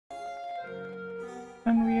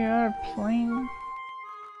And we are playing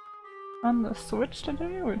on the Switch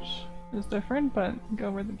today, which is different, but go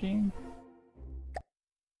over the game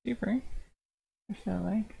cheaper, I feel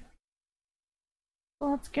like. So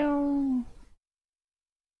let's go!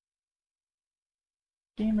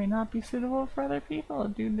 Game may not be suitable for other people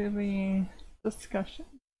due to the discussion.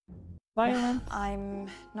 Violence. I'm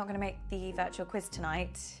not going to make the virtual quiz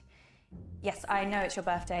tonight. Yes, I know it's your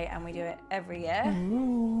birthday and we do it every year.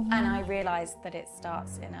 Ooh. And I realise that it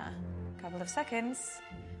starts in a couple of seconds.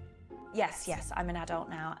 Yes, I'm an adult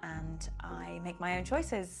now and I make my own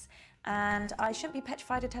choices. And I shouldn't be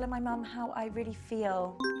petrified of telling my mum how I really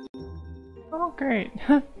feel. Oh great.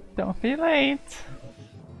 Don't be late.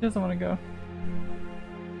 She doesn't want to go.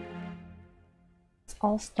 It's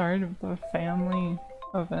all started with a family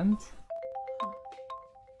event.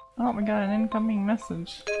 Oh, we got an incoming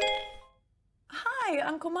message. Hi,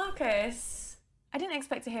 Uncle Marcus. I didn't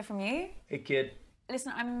expect to hear from you. Hey, kid.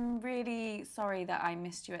 Listen, I'm really sorry that I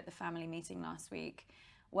missed you at the family meeting last week.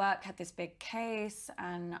 Work had this big case,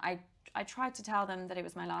 and I tried to tell them that it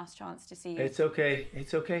was my last chance to see you. It's okay.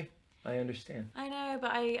 It's okay. I understand. I know,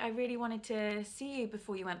 but I really wanted to see you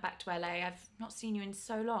before you went back to LA. I've not seen you in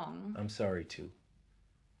so long. I'm sorry, too.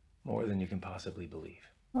 More than you can possibly believe.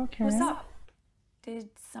 Okay. What's up? Did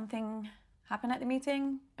something happen at the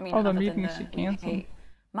meeting? I mean, Oh, the other meeting than she the cancelled.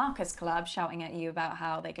 Marcus Club shouting at you about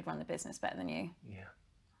how they could run the business better than you. Yeah.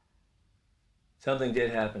 Something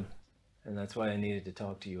did happen, and that's why I needed to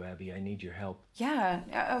talk to you, Abby. I need your help. Yeah,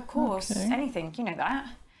 of course. Okay. Anything, you know that.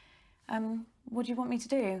 What do you want me to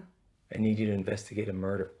do? I need you to investigate a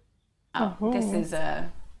murder. Oh, this Oh. is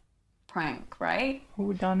a prank, right?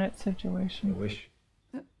 Whodunit I situation. wish.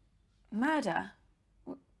 Murder?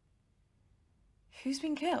 Who's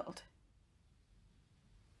been killed?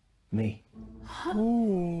 Me.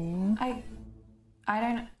 Ooh. I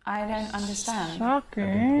don't understand. I've been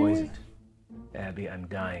Shocking. poisoned. Abby, I'm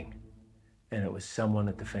dying. And it was someone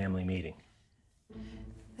at the family meeting.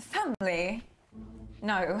 The family?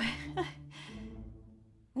 No.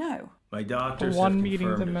 No. My doctors One have meeting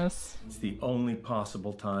to confirmed it. miss. It's the only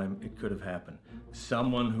possible time it could have happened.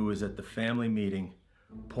 Someone who was at the family meeting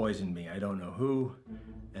poisoned me. I don't know who,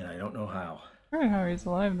 and I don't know how, I don't know how he's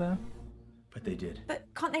alive though. but they did. But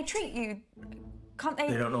can't they treat you? Can't they?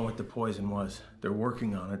 They don't know what the poison was. They're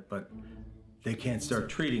working on it, but they can't start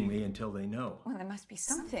treating me until they know. Well, there must be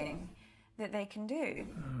something that they can do.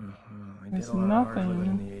 I did There's a lot of hard nothing.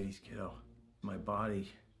 living in the 80s, kiddo. My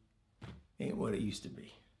body ain't what it used to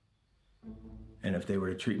be. And if they were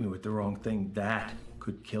to treat me with the wrong thing, that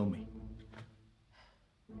could kill me.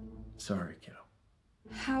 Sorry, kiddo.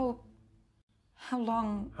 How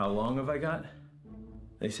long? How long have I got?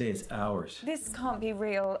 They say it's hours. This can't be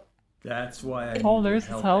real. That's why I Oh, need there's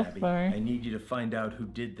your his help, health Abby. bar. I need you to find out who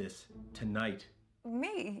did this tonight.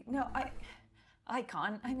 Me? No, I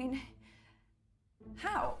can't. I mean,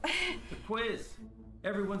 how? The quiz.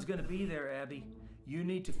 Everyone's gonna be there, Abby. You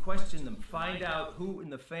need to question them. Find out who in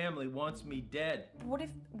the family wants me dead. What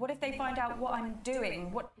if they find out what I'm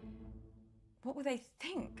doing? What will they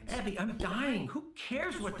think? Abby, I'm dying. Who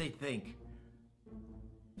cares what they think?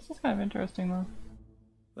 This is kind of interesting though.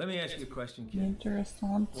 Let me ask you a question, kid.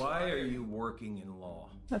 Interesting. Why are you working in law?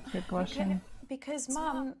 That's a good question. Because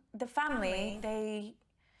Mum, the family, they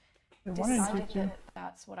They wanted decided you to. that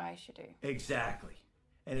that's what I should do. Exactly.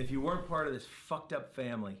 And if you weren't part of this fucked up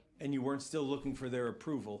family and you weren't still looking for their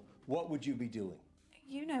approval, what would you be doing?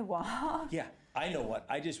 You know what? Yeah, I know what.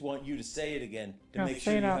 I just want you to say it again to Yeah, make say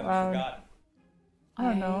sure it you out haven't loud. forgotten. I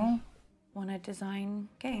don't know. Want to design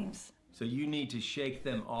games? So you need to shake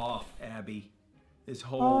them off, Abby. This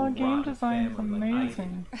whole Oh, game rotten design's family like I did.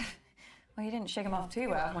 amazing. Well, you didn't shake them off too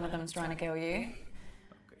well. One of them's trying to kill you.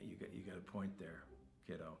 Okay, you got a point there,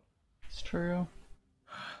 kiddo. It's true.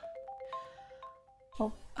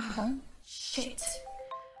 Oh, okay. Shit.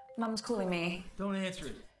 Mum's calling me. Don't answer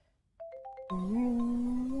it.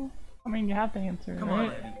 Ooh. I mean, you have to answer it, Come on,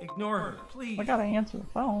 right? Abby. Ignore her, please. I gotta answer the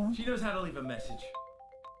phone. She knows how to leave a message.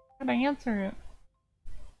 Gotta answer it.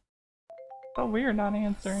 So weird not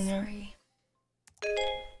answering it. Sorry.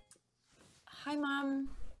 Hi, Mum.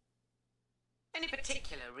 Any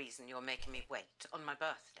particular reason you're making me wait on my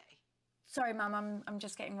birthday? Sorry, Mum. I'm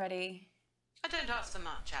just getting ready. I don't ask for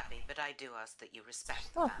much, Abby, but I do ask that you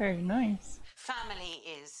respect Oh, very nice. Family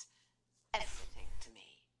is everything to me.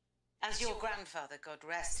 As your grandfather, God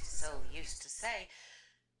rest his soul, used to say,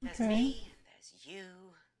 there's Okay. me and there's you.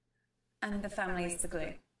 And the family's the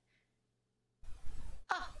glue.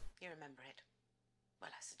 Ah, you remember it.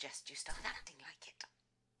 Well, I suggest you start acting like it.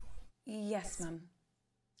 Yes, Mum.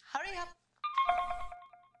 Hurry up.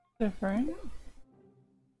 Different.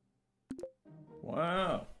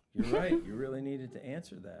 Wow, you're right. You really needed to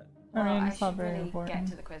answer that. I mean, I it's not should very really important. get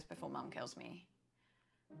to the quiz before Mum kills me.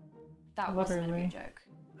 That wasn't meant to be a joke.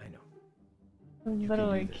 I know. They'll You can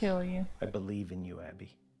literally do this. kill you. I believe in you,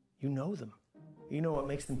 Abby. You know them. You know what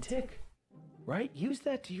makes them tick, right? Use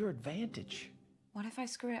that to your advantage. What if I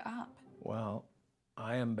screw it up? Well,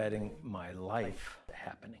 I am betting my life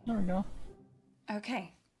happening. There we go.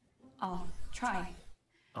 Okay, I'll try.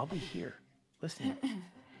 I'll be here. Listen,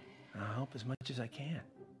 I'll help as much as I can.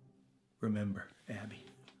 Remember, Abby.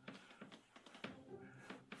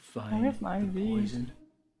 Find Where's my the IV? poison,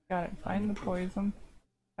 Got it. Find the poison.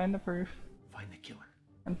 Find the proof. find the killer.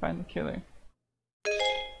 And find the killer.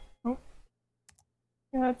 Oh.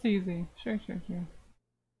 Yeah, that's easy. Sure.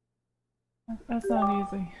 That's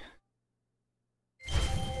not easy.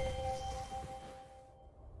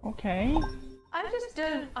 Okay. I just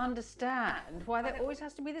don't understand why there always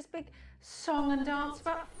has to be this big song and dance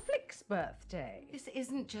about Flick's birthday. This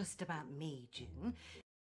isn't just about me, June.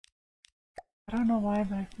 I don't know why,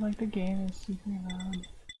 but I feel like the game is super loud.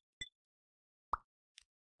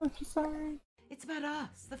 I'm so sorry. It's about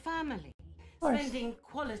us, the family. course. Spending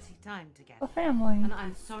quality time together. The family. And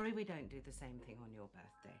I'm sorry we don't do the same thing on your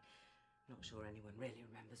birthday. Not sure anyone really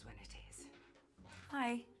remembers when it is.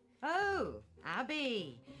 Hi. Oh,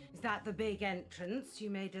 Abby. Is that the big entrance you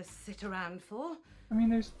made us sit around for? I mean,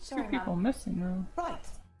 there's Sorry, two people Mum. missing though. Right.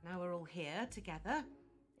 Now we're all here together.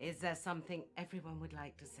 Is there something everyone would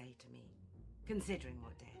like to say to me, considering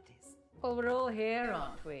what day it is? Well, we're all here,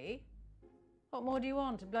 aren't we? What more do you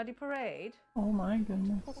want? A bloody parade? Oh my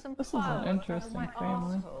goodness. Or some This is an fireworks out of interesting my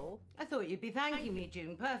family. arsehole? I thought you'd be thanking me,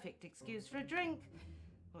 June. Perfect excuse for a drink.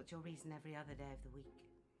 What's your reason every other day of the week?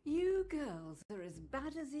 You girls are as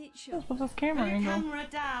bad as each other. What's this camera Put your angle? camera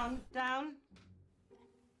down.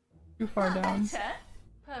 Too far down. Better.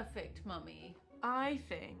 Perfect, Mummy. I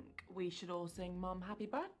think we should all sing Mum happy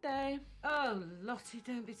birthday. Oh, Lottie,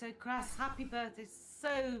 don't be so crass. Happy birthday.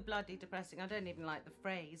 So bloody depressing. I don't even like the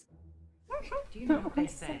phrase. Do you know what they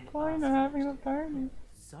What's the say? in the point of past? having a party?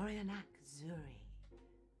 Zoryanak Zuri.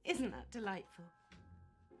 Isn't that delightful?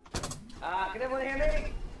 Can everyone hear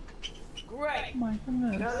me? Great. Oh my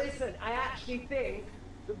goodness. Now listen, I actually think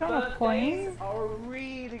the Got a birthdays plane? are a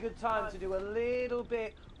really good time to do a little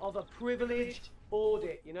bit of a privileged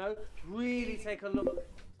audit, you know? Really take a look.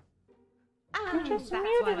 And just that's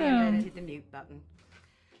why muted they him. invented the mute button.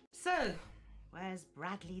 So, where's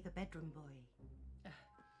Bradley the bedroom boy?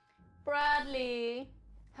 Bradley,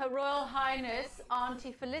 Her Royal Highness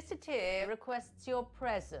Auntie Felicity requests your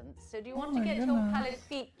presence. So do you want to my get your goodness. pallid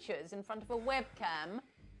features in front of a webcam?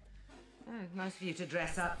 Oh, nice of you to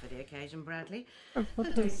dress up for the occasion, Bradley. What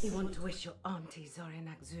But don't is- you want to wish your auntie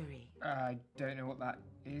Zoryanak Zuri? I don't know what that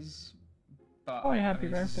is, but Oh, yeah, happy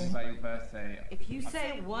I mean, this is birthday. about your birthday. If you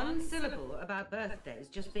say one syllable about birthdays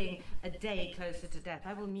just being a day closer to death,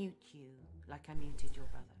 I will mute you like I muted your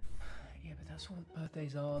brother. Yeah, but that's what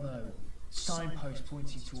birthdays are, though. Signposts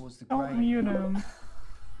pointing towards the Don't grave. mute him.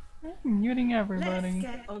 I'm muting Let's everybody.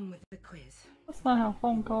 get on with the quiz. That's not how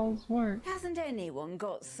phone calls work. Hasn't anyone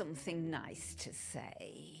got something nice to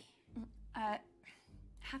say?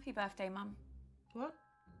 Happy birthday, Mum. What?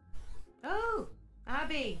 Oh,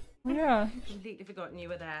 Abby. Yeah. Completely forgotten you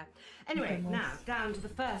were there. Anyway, Goodness. now down to the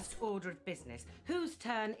first order of business. Whose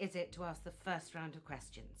turn is it to ask the first round of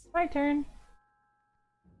questions? My turn.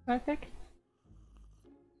 I think.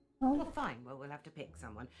 Well, Oh, fine. Well, we'll have to pick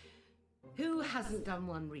someone. Who hasn't done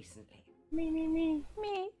one recently? me.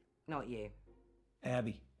 Me? Not you.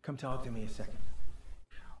 Abby, come talk to me a second.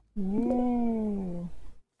 Ooh.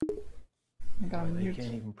 I got Boy, they mute.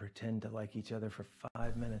 can't even pretend to like each other for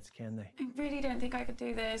 5 minutes, can they? I really don't think I could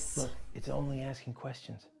do this. Look, it's only asking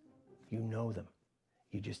questions. You know them.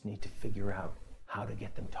 You just need to figure out how to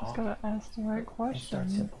get them Just talking. gotta ask the right And start question.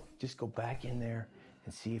 simple. Just go back in there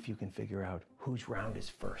and see if you can figure out whose round is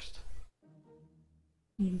first.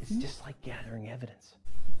 It's just like gathering evidence.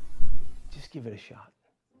 Just give it a shot.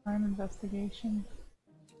 Crime investigation.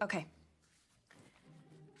 Okay.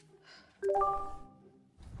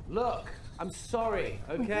 Look, I'm sorry,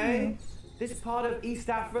 okay? This part of East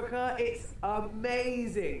Africa, it's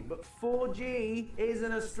amazing, but 4G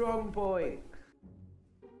isn't a strong point.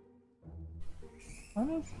 What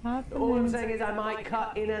is All I'm happening? saying is I might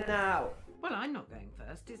cut in and out. Well, I'm not going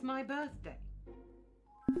first. It's my birthday.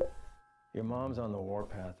 Your mom's on the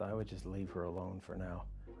warpath. I would just leave her alone for now.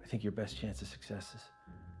 I think your best chance of success is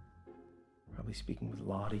probably speaking with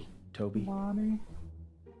Lottie, Toby, or Body.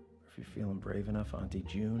 if you're feeling brave enough, Auntie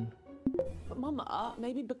June. But Mama,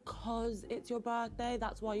 maybe because it's your birthday,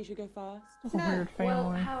 that's why you should go first. That's a weird Well,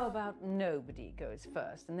 family. how about nobody goes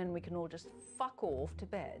first and then we can all just fuck off to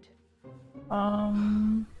bed? Who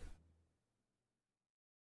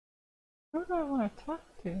do I want to talk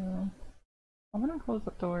to? I'm gonna close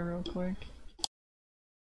the door real quick.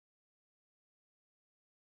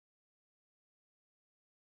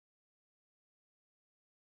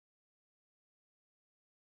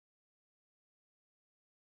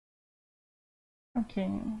 Okay.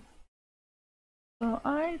 So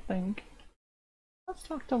I think let's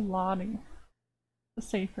talk to Lottie. The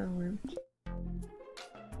safer route.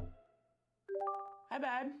 Hi,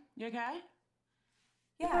 babe. You okay?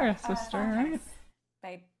 Yeah. You're a sister, fine, right? thanks,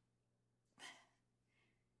 babe.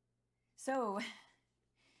 So,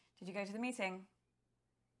 did you go to the meeting?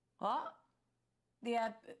 What? The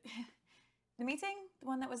the meeting? The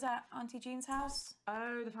one that was at Auntie Jean's house?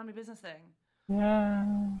 Oh, the family business thing. Yeah.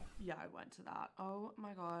 Yeah, I went to that. Oh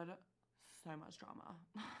my god, so much drama.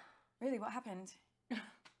 Really, what happened?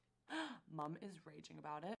 Mum is raging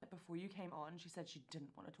about it. Before you came on, she said she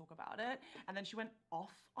didn't want to talk about it, and then she went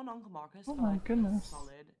off on Uncle Marcus Oh for my like goodness. a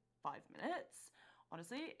solid 5 minutes.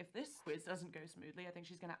 Honestly, if this quiz doesn't go smoothly, I think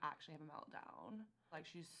she's gonna actually have a meltdown. Like,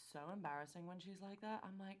 she's so embarrassing when she's like that.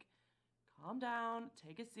 I'm like, calm down,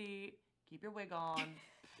 take a seat, keep your wig on.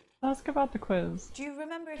 Ask about the quiz. Do you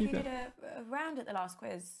remember if Keep you it. did a round at the last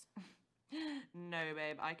quiz? No,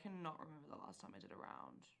 babe, I cannot remember the last time I did a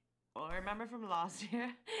round. All I remember from last year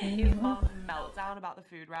is Yeah. Mum's meltdown about the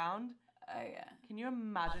food round. Oh yeah. Can you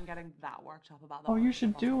imagine getting that worked up about the Oh, you hardship should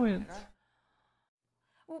of do the it. vinegar?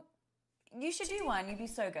 Well, you should do one. You'd be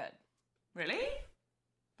so good. Really?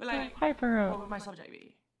 But like, Hype her what up. would my subject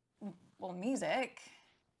be? Well, music.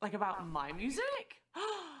 Like about my music?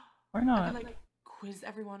 Why I not? could like quiz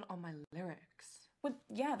everyone on my lyrics. Well,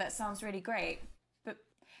 yeah, that sounds really great. But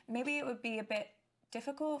maybe it would be a bit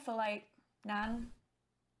difficult for like Nan.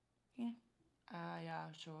 Yeah. Yeah,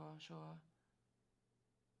 sure.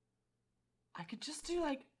 I could just do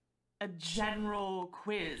like a general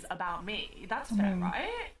quiz about me. That's fair, right?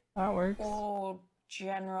 That works. Or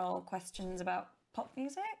general questions about pop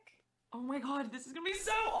music. Oh my god, this is gonna be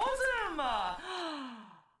so awesome!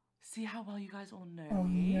 See how well you guys all know Oh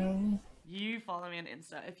me? no. You follow me on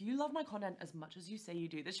Insta. If you love my content as much as you say you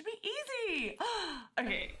do, this should be easy!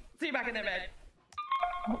 Okay, see you back in the bed.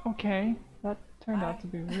 Oh, okay. That turned out to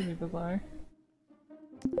be really bizarre.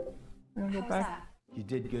 We're gonna go back. You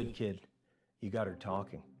did good, kid. You got her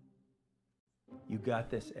talking. You got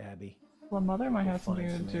this, Abby. Well, mother might We'll have something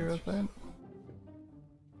find to some do with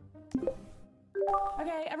it.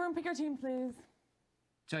 Okay, everyone pick your team, please.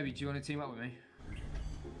 Toby, do you want to team up with me?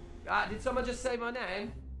 Did someone just say my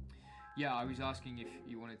name? Yeah, I was asking if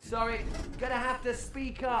you wanted to. Sorry, gonna have to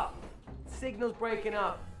speak up. Signal's breaking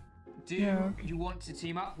up. Do Yeah. you want to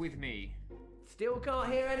team up with me? Still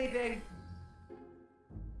can't hear anything.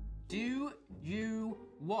 Do you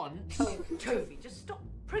want? Oh, Toby, just stop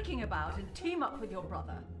pricking about and team up with your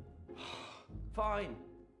brother. Fine.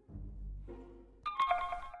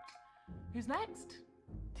 Who's next?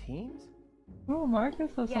 Teams? Oh,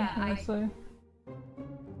 Marcus has Yeah, something to say.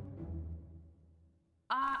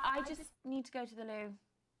 I just need to go to the loo.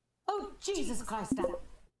 Oh, Jesus Christ, Dad.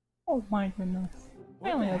 Oh my goodness.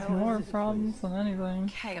 Family has more problems than anything.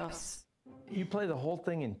 Chaos. You play the whole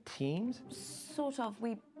thing in teams? Sort of.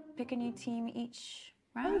 We pick a new team each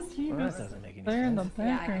This round. team Well, is that doesn't make any there in the sense. Yeah, I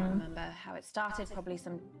can't background. remember how it started. Probably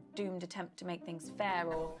some doomed attempt to make things fair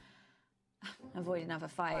or avoid another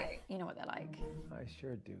fight. You know what they're like. I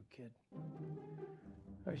sure do, kid.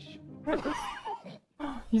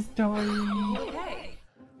 He's dying. Okay.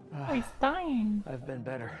 Oh, he's dying. I've been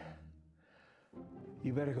better.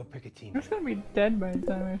 You better go pick a team. He's gonna be dead by the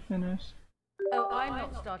time I finish. Oh, I'm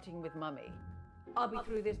not starting with Mummy. I'll be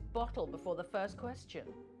through this bottle before the first question.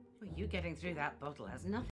 Well, you getting through that bottle has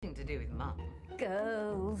nothing to do with Mum.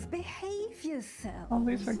 Girls, behave yourselves. All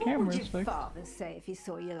these are What cameras would your fixed. father say if he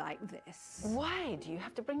saw you like this? Why do you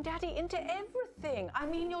have to bring Daddy into everything? I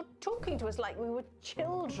mean, you're talking to us like we were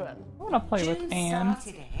children. I wanna play with June Anne.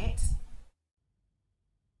 started it.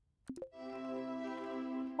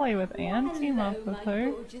 Play with Anne, team up Hello, with my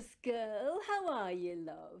her. gorgeous girl. How are you,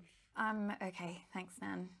 love? I'm okay, thanks,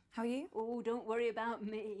 Nan. How are you? Oh, don't worry about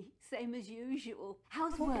me. Same as usual.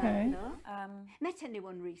 How's Okay. work, love? Met Met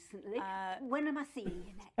anyone recently? When am I seeing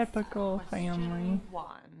you next? Typical family.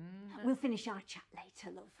 One. We'll finish our chat later,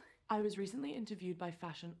 love. I was recently interviewed by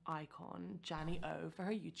fashion icon Janny O for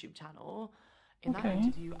her YouTube channel. In that Okay.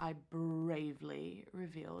 interview, I bravely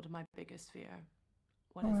revealed my biggest fear.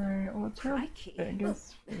 What is it? Alright, what's her Crikey.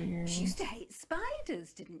 biggest fear? She used to hate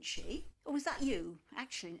spiders, didn't she? Or was that you?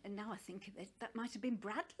 Actually, and now I think of it, that might have been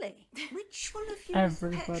Bradley. Which one of you is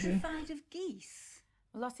Everybody. petrified of geese?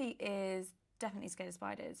 Lottie is definitely scared of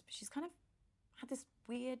spiders, but she's kind of had this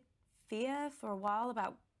weird fear for a while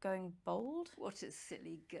about going bold. What a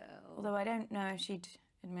silly girl. Although I don't know if she'd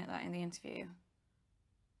admit that in the interview.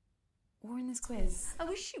 Or in this quiz. I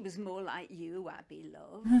wish she was more like you, Abby,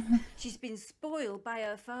 love. She's been spoiled by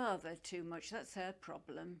her father too much. That's her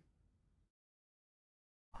problem.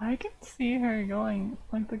 I can see her going,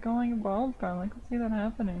 like the going bald part. I can see that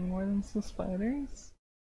happening more than the spiders.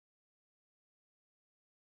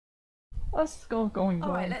 Let's go going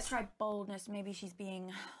bald. Alright, let's try boldness. Maybe she's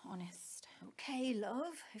being honest. Okay,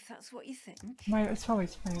 love, if that's what you think. It's probably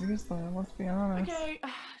spiders though, let's be honest. Okay,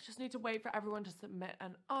 just need to wait for everyone to submit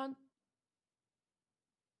an on.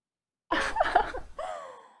 Oh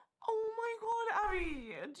my god, Abby!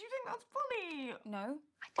 Do you think that's funny? No.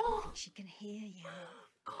 I don't think she can hear you.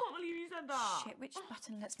 Can't believe you said that. Shit, which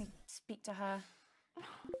button lets me speak to her?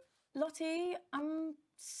 Lottie, I'm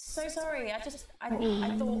so sorry. I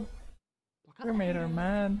thought... You made her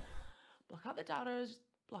mad. Block out the doubters,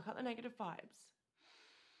 block out the negative vibes.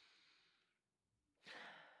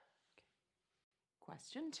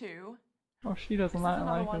 Question 2. Oh, she does This is not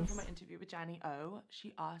another like one us. from my interview with Janny O.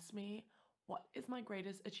 She asked me, what is my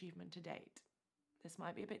greatest achievement to date? This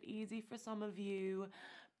might be a bit easy for some of you,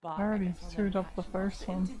 but I already guess I'll screwed let up the Passion watch first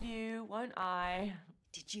the one. interview, won't I?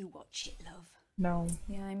 Did you watch it, love? No.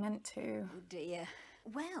 Yeah, I meant to. Oh dear.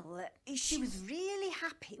 Well, she was really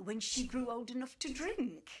happy when she grew old enough to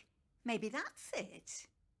drink. Maybe that's it.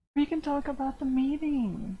 We can talk about the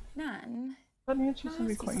meeting. Nan? Let me ask you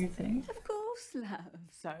something what you think. Of course, love.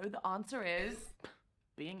 So the answer is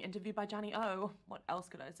being interviewed by Janny O. What else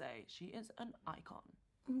could I say? She is an icon.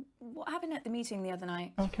 What happened at the meeting the other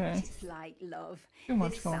night? Okay. It's like love. Too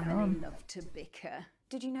much This going family on. love to bicker.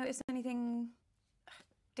 Did you notice anything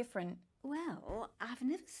different? Well, I've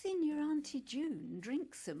never seen your Auntie June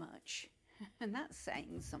drink so much. And that's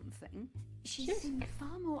saying something. She seemed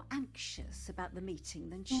far more anxious about the meeting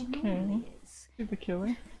than she normally is. She's the killer.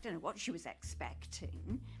 I don't know what she was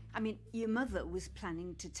expecting. I mean, your mother was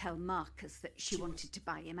planning to tell Marcus that she wanted to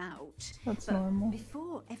buy him out. That's but normal.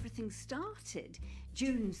 before everything started,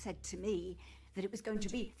 June said to me that it was going to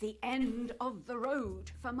be the end of the road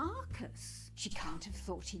for Marcus. She can't have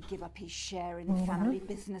thought he'd give up his share in the family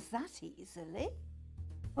business that easily.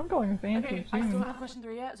 I'm going with Anthony Okay, I still too. don't have question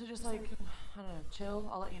 3 yet, so just like, I don't know, chill,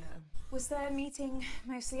 I'll let you know. Was their meeting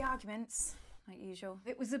mostly arguments, like usual?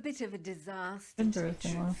 It was a bit of a disaster, to be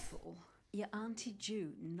Interesting, huh? truthful. Your Auntie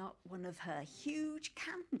June knocked one of her huge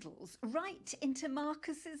candles right into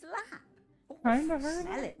Marcus's lap. Kinda Awful heard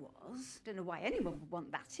smell it was. Don't know why anyone would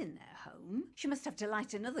want that in their home. She must have to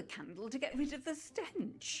light another candle to get rid of the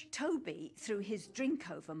stench. Toby threw his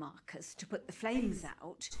drink over Marcus to put the flames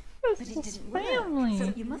out, but it didn't work.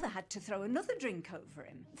 So your mother had to throw another drink over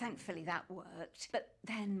him. Thankfully that worked. But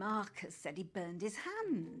then Marcus said he burned his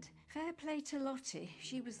hand. Fair play to Lottie.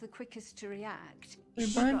 She was the quickest to react. He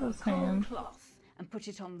She burned got his a cold hand. cloth and put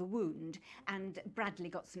it on the wound, and Bradley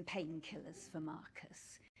got some painkillers for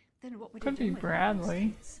Marcus. Don't know what we'd Could have be done without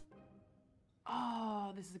Bradley. those.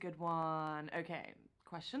 Oh, this is a good one. Okay,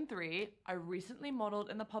 question 3. I recently modeled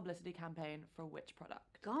in the publicity campaign for which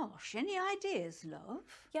product? Gosh, any ideas, love?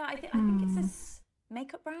 Yeah, I think it's this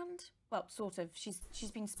makeup brand. Well, sort of. She's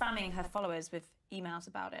been spamming her followers with emails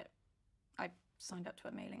about it. I signed up to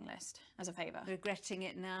a mailing list as a favour. Regretting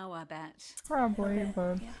it now, I bet. Probably,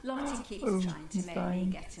 but Lottie keeps Oh, trying to he's make me dying.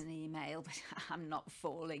 get an email, but I'm not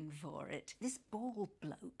falling for it. This bald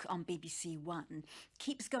bloke on BBC One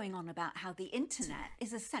keeps going on about how the internet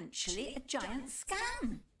is essentially a giant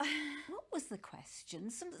scam. What was the question?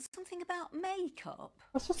 Something about makeup?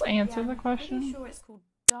 let's just answer the I'm question. pretty sure it's called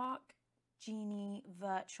Dark Genie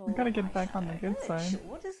Virtual We gotta get back on the Eyeshadow. good side.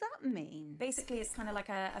 What does that mean? Basically, it's kind of like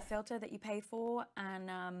a filter that you pay for,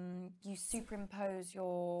 and you superimpose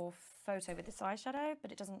your photo with this eyeshadow,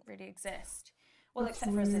 but it doesn't really exist. Well, That's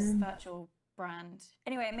except for as this weird. virtual brand.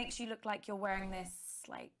 Anyway, it makes you look like you're wearing this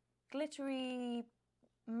like glittery,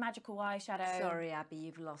 magical eyeshadow. Sorry, Abby,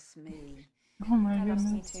 you've lost me. Oh my That lost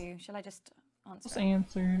me goodness. too. Shall I just answer? Just it?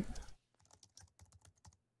 answered.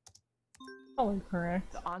 Probably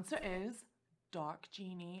correct. The answer is Dark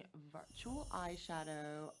Genie Virtual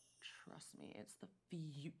Eyeshadow. Trust me, it's the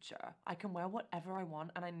future. I can wear whatever I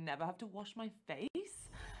want and I never have to wash my face.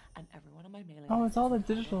 And everyone on my mailing Oh, list it's all the is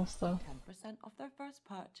entitled digital to stuff. 10% off their first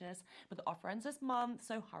purchase, but the offer ends this month,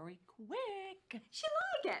 so hurry quick. Shall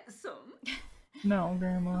I get some? No,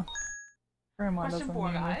 Grandma. Grandma Question doesn't 4,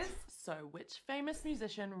 need guys. it. So, which famous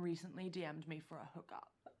musician recently DM'd me for a hookup?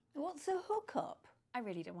 What's a hookup? I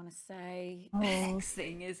really don't want to say. Oh, Sex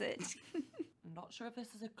thing, is it? I'm not sure if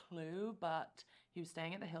this is a clue, but he was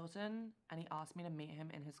staying at the Hilton and he asked me to meet him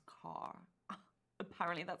in his car.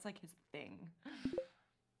 Apparently, that's like his thing.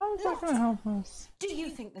 how How's that gonna help us? Do you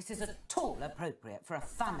think this is at all appropriate for a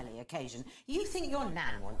family occasion? You think your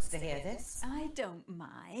nan wants to hear this? I don't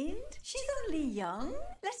mind. She's only young.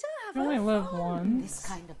 Let her have You only her live fun. once. This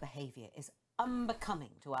kind of behaviour is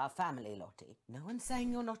unbecoming to our family, Lottie. No one's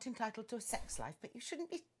saying you're not entitled to a sex life, but you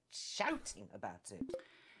shouldn't be shouting about it.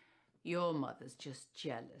 Your mother's just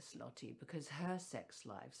jealous, Lottie, because her sex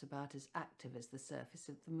life's about as active as the surface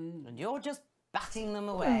of the moon. And you're just batting them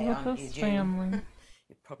away, With aren't you, his June? family.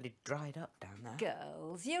 You're probably dried up down there.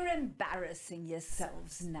 Girls, you're embarrassing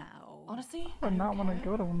yourselves now. Honestly, I would not want to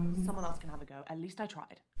go to one of these. someone else can have a go. At least I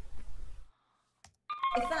tried.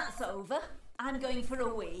 If that's over, I'm going for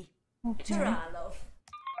a wee. Okay. Ta-ra, love.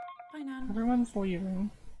 Bye, Nan. Everyone's leaving.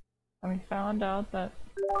 And we found out that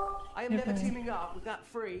I am never teaming up with that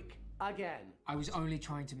freak again. I was only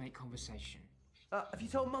trying to make conversation. Have you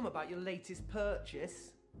told Mum about your latest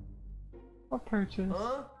purchase? what purchase?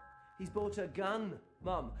 Huh? He's bought a gun,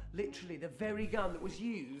 Mum. Literally the very gun that was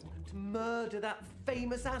used to murder that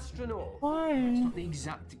famous astronaut. It's Why? not the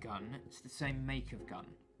exact gun, it's the same make of gun,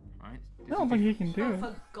 right? I don't think he can do Oh, it.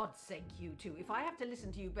 for God's sake, you two. If I have to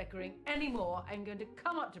listen to you bickering anymore, I'm going to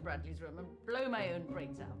come up to Bradley's room and blow my own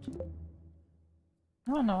brains out.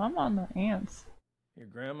 I don't know, I'm on the ants. Your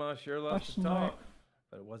grandma sure loves to Question mark. talk,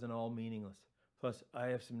 but it wasn't all meaningless. Plus, I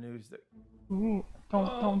have some news that Ooh,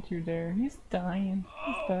 don't you dare. He's dying.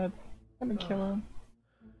 He's dead. I'm gonna kill him.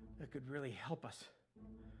 could really help us.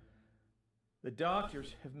 The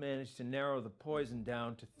doctors have managed to narrow the poison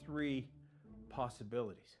down to 3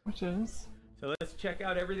 possibilities. Which is? So let's check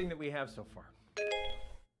out everything that we have so far.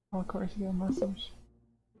 Oh, of course, you got a message.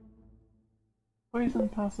 Poison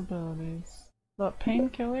possibilities. The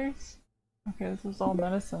painkillers? Okay, this is all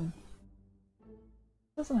medicine.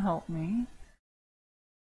 Doesn't help me.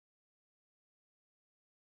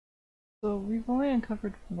 So we've only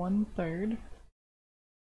uncovered 1/3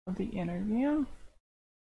 of the interview.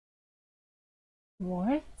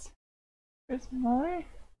 What? There's more?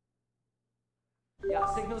 Yeah,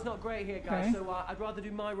 signal's not great here, guys, Okay. so I'd rather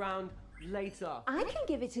do my round later. I can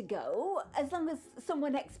give it a go, as long as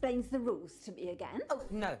someone explains the rules to me again. Oh,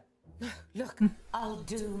 no. Look, I'll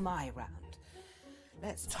do my round.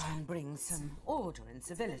 Let's try and bring some order and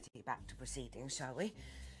civility back to proceedings, shall we?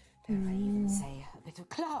 Dare I even say a bit of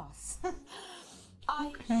class?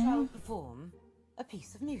 I shall perform a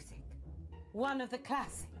piece of music. One of the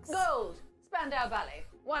classics. Gold! Spandau Ballet.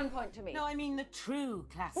 1 point to me. No, I mean the true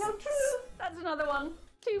classics. No, true. That's another one.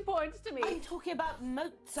 2 points to me. I'm talking about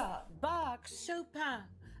Mozart, Bach, Chopin.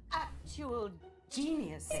 Actual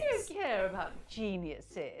geniuses. You don't care about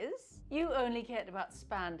geniuses. You only cared about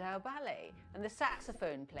Spandau Ballet and the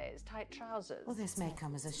saxophone player's tight trousers. Well, this may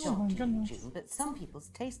come as a Oh shock my to you, goodness. June, but some people's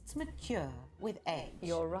tastes mature with age.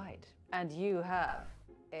 You're right. And you have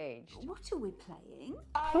aged. What are we playing?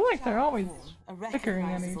 I feel like they're always a bickering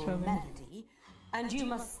at each recognisable other. melody, and you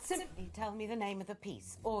must simply tell me the name of the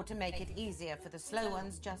piece, or to make it easier for the slow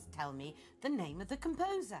ones, just tell me the name of the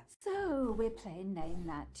composer. So, we're playing Name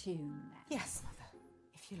That Tune then. Yes, Mother,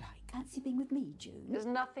 if you like. Fancy being with me, June? There's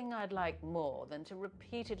nothing I'd like more than to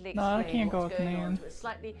repeatedly No, I explain can't go what's with going on Nan. to a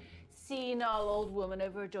slightly senile old woman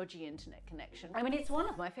over a dodgy internet connection. I mean, it's one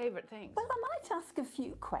of my favourite things. Well, I might ask a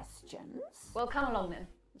few questions. Well, come along then.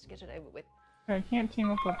 Let's get it over with. I can't team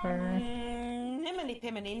up with her. Nimini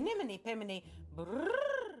pimini, nimini pimini.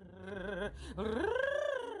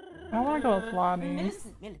 I wanna go with Lottie.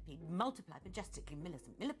 Millicent millipede, multiply majestically.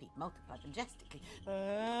 Millicent millipede, multiply majestically.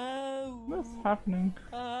 What's happening?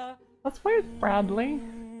 Let's play with Bradley.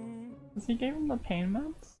 Because he gave him the pain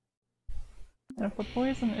meds. And if the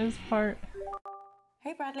poison is part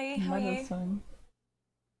Hey Bradley, how are you? medicine.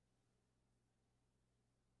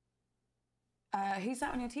 Who's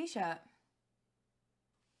that on your t-shirt?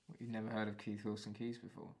 You've never heard of Keith Wilson Keys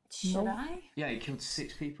before? Should Nope. I? Yeah, he killed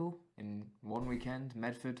 6 people in one weekend,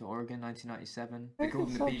 Medford, Oregon, 1997. They Why called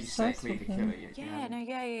him is the he beat so sex leader obsessed with killer. him? You Yeah, know?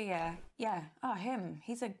 no, yeah. Oh, him.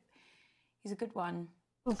 He's a good one.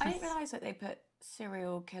 This I didn't is- realise that they put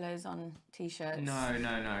serial killers on t-shirts. No.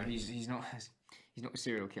 He's not a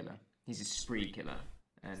serial killer. He's a spree killer,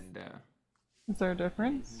 and Is there a you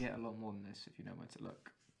difference? can get a lot more than this if you know where to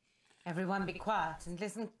look. Everyone be quiet and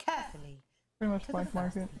listen carefully. Pretty much black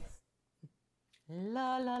market.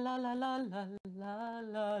 La la la la la la la la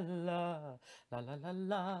la la la la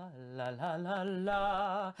la la la la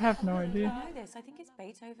la. I have no I idea. know this. I think it's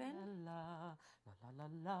Beethoven. La la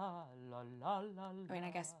la la la la. I mean,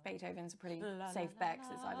 I guess Beethoven's a pretty safe bet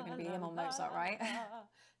 'cause it's either going to be him or Mozart, right?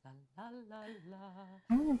 La la la la.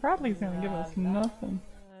 I mean, Bradley's gonna give us nothing.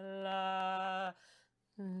 La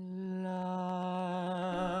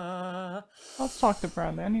La. Let's talk to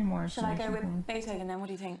Bradley. I need more Shall I go information from him. with Beethoven then? What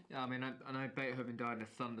do you think? Yeah, I mean, I know Beethoven died in a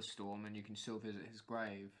thunderstorm, and you can still visit his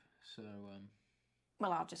grave. So,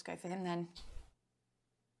 Well, I'll just go for him then.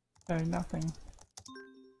 Oh, nothing.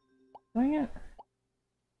 Dang it.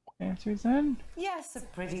 Answer's in. Yes, a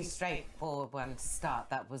pretty straightforward one to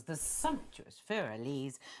start. That was the sumptuous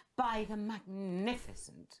Fur-Elise by the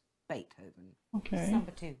magnificent Beethoven. Okay. It's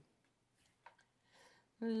number 2.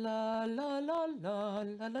 La la la la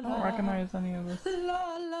la la. I don't recognize any of this.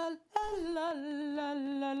 La la la la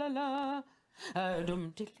la la la.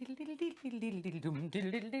 Dum This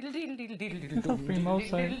must be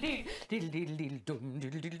Mozart.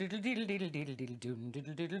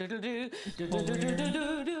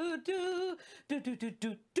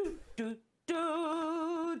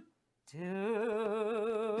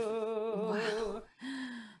 Wow.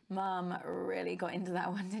 Mum really got into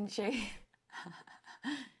that one, didn't she?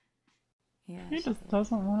 Yeah. He just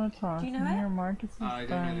doesn't want to talk. Do you know Mayor it? Marcus is I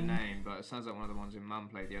don't know the done. name, but it sounds like one of the ones your mum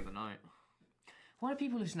played the other night. Why do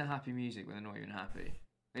people listen to happy music when they're not even happy?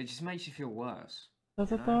 It just makes you feel worse.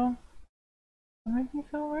 Does you it know? though? It makes me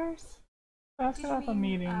feel worse. Ask Did about you the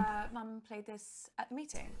mean, meeting. Mum played this at the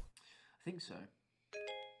meeting? I think so.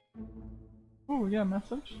 Oh, yeah,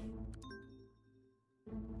 message.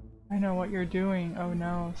 I know what you're doing. Oh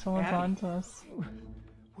no, someone's Abby. on to us.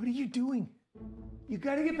 What are you doing? You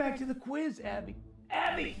gotta get back to the quiz, Abby.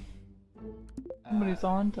 Abby! Somebody's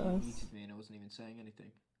on to He us. muted me and I wasn't even saying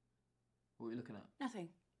anything. What were you looking at? Nothing.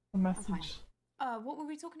 A message. What were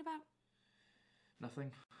we talking about?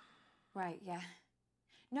 Nothing. Right, yeah.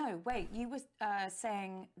 No, wait, you were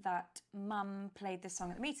saying that Mum played this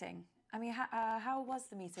song at the meeting. I mean, how was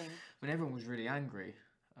the meeting? When everyone was really angry.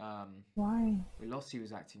 Why? Lottie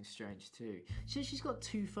was acting strange too. She says she's got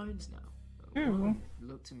 2 phones now. Ooh. One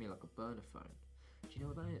looked to me like a burner phone. Do you know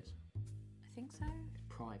what that is? I think so. It's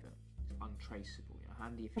private. It's untraceable. You know,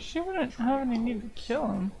 handy if But you she wouldn't have any need to kill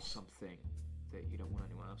him. something that you don't want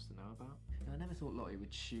anyone else to know about. And I never thought Lottie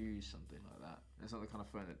would choose something like that. It's not the kind of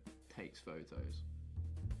phone that takes photos.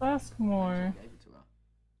 Ask more. I gave it to her.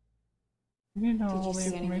 You need to know Did you all the see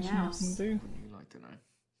anything information you else? can do. Wouldn't you like to know?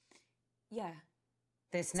 Yeah.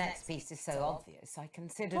 This next piece is so obvious, I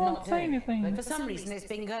considered Don't not say doing it. anything. But for some reason, it's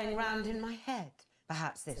been going round in my head.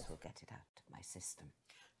 Perhaps this will get it out of my system.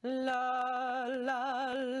 La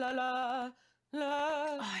la la la la.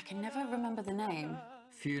 Oh, I can never remember the name.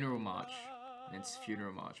 Funeral March. It's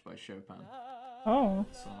Funeral March by Chopin. Oh.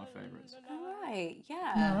 It's one of my favourites. All right,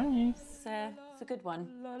 yeah. Nice. It's a good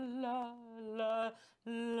one. La la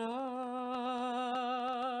la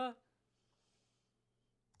la.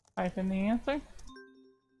 Type in the answer.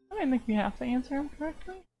 I don't think you have to answer him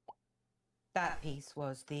correctly. That piece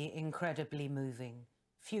was the incredibly moving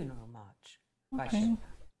Funeral March by Okay. Chopin.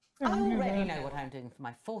 I I knew already that. know what I'm doing for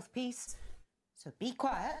my 4th piece, so be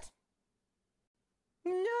quiet.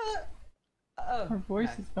 No. Oh, Her voice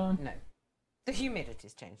no, is gone. No. The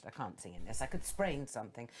humidity's changed. I can't sing in this. I could sprain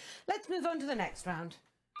something. Let's move on to the next round.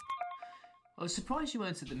 I was surprised you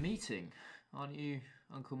weren't at the meeting. Aren't you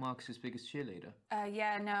Uncle Marcus's biggest cheerleader?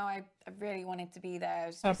 Yeah, no, I really wanted to be there. It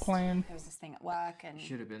was That just, plan. There was this thing at work and... You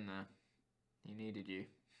should have been there. He needed you.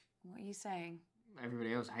 What are you saying?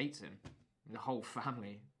 Everybody else hates him. The whole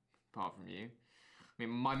family, apart from you. I mean,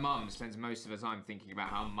 my mum spends most of her time thinking about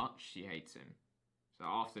how much she hates him. So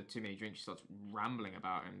after too many drinks, she starts rambling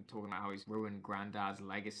about him, talking about how he's ruined Granddad's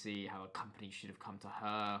legacy, how a company should have come to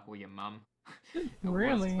her or your mum.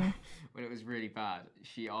 Really? When it was really bad,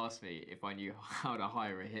 she asked me if I knew how to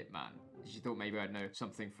hire a hitman. She thought maybe I'd know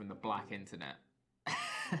something from the black internet.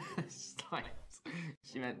 It's like,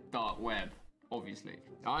 she meant dark web, obviously.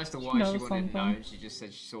 I asked her why she knows wanted to know, something. and she just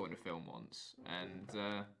said she saw it in a film once. And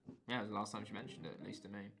yeah, it was the last time she mentioned it, at least to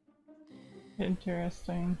me.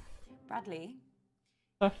 Interesting. Bradley,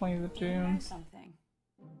 Definitely the do you know June. something?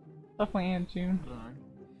 Definitely Aunt June. I don't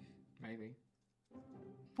know. Maybe.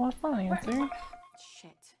 Well, that's not an answer.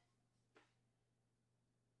 Shit.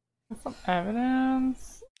 There's some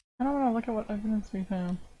evidence. I don't want to look at what evidence we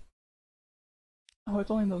found. Oh,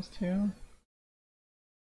 it's only those 2.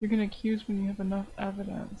 You're gonna accuse when you have enough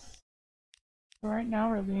evidence. So right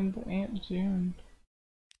now we're leaning to Aunt June.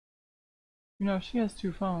 You know, she has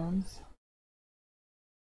 2 phones.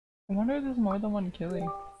 I wonder if there's more than one Killy.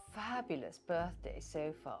 Fabulous birthday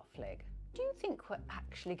so far, Flig. Do you think we're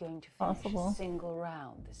actually going to finish Possible. a single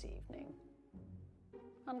round this evening?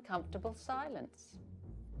 Uncomfortable silence.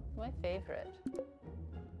 My favourite.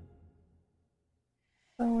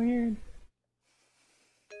 So weird.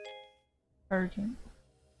 Urgent.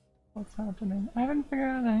 What's happening? I haven't figured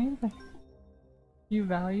out anything. You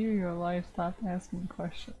value your life, stop asking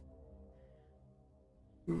questions.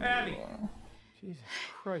 Abby! Jesus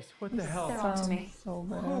Christ, what the hell? They're onto me. So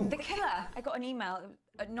bad. The killer. I got an email,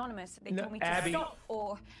 anonymous. They No, told me to Abby. stop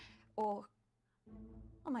or.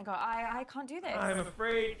 Oh my god, I can't do this. I'm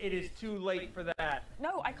afraid it is too late for that.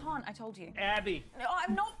 No, I can't. I told you. Abby! No,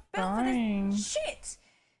 I'm not built for Dying. this shit.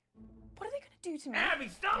 What are they gonna do to me? Abby,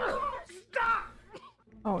 stop! Stop!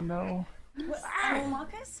 Oh no. Oh,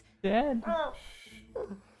 Marcus, Dead. are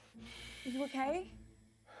you okay?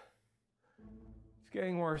 It's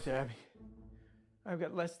getting worse, Abby. I've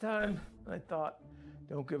got less time than I thought.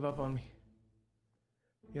 Don't give up on me.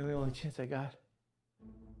 You're the only chance I got.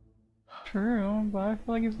 True, but I feel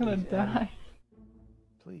like he's gonna Please, Abby. die.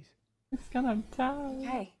 Please. He's gonna die.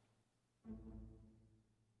 Okay.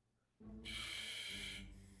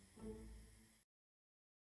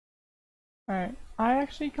 Alright, I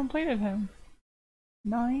actually completed him.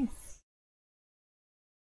 Nice.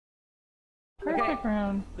 Perfect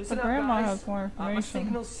round. Listen The up, grandma guys. has more My information.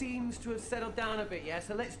 signal seems to have settled down a bit, yeah?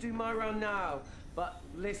 So let's do my round now. But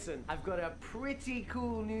listen, I've got a pretty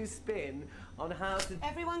cool new spin on how to...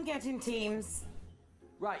 Everyone get in teams.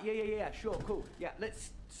 Right, yeah, sure, cool. Yeah,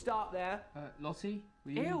 let's start there. Lottie,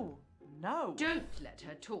 will you? Ew, no. Don't let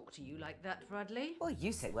her talk to you like that, Bradley. Well,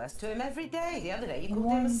 you say worse to him every day. The other day you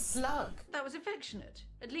called him a slug. That was affectionate.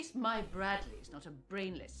 At least my Bradley's not a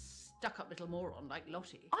brainless, stuck-up little moron like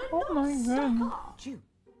Lottie. I'm Oh not my stuck God. up.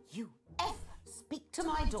 You ever speak to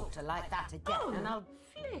my daughter like that again and I'll...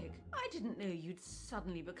 Flig, I didn't know you'd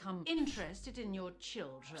suddenly become interested in your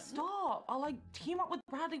children. Stop. I'll like team up with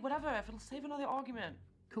Bradley, whatever, if it'll save another argument.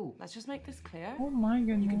 Cool. Let's just make this clear. Oh my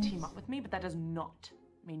goodness. You can team up with me, but that does not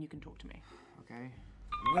mean you can talk to me. Okay.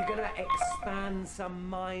 We're gonna expand some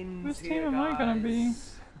minds Whose here, team am I gonna be?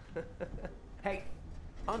 guys. Hey,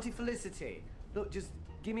 Auntie Felicity, look, just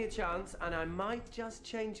give me a chance and I might just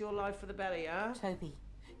change your life for the better, yeah? Toby,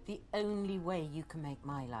 the only way you can make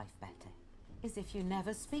my life better is if you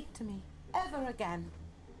never speak to me ever again.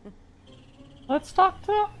 Let's talk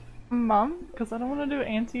to Mom, because I don't want to do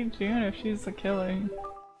Auntie June if she's the killer.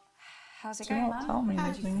 How's it She going, won't tell Mum? me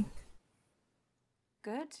How do you anything.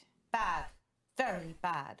 Good. Bad. Very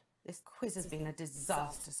bad. This quiz has been a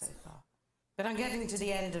disaster so far. But I'm getting to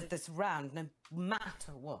the end of this round no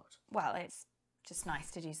matter what. Well, it's just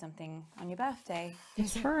nice to do something on your birthday.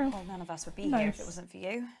 It's true. Well, none of us would be here Nice. if it wasn't for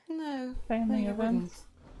you. No. Family you events.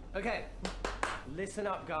 Okay, listen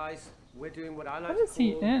up, guys. We're doing what I like What is to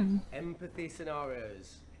he call in? empathy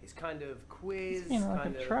scenarios. It's kind of quiz, He's in like a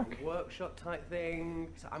kind of truck. workshop type thing.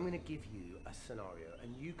 So I'm going to give you a scenario,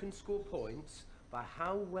 and you can score points by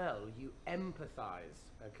how well you empathize.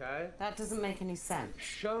 Okay? That doesn't make any sense.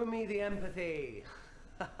 Show me the empathy.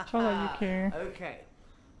 Show that you care. Okay.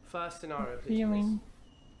 First scenario, please. Feeling.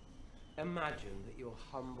 Imagine that you're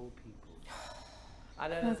humble people. I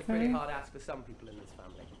know that's a pretty Okay. hard ask for some people in this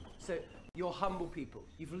family. So, you're humble people.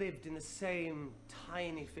 You've lived in the same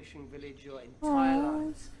tiny fishing village your entire Aw.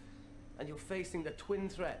 lives. And you're facing the twin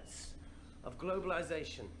threats of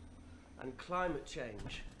globalization and climate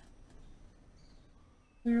change.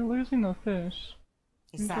 You're losing the fish.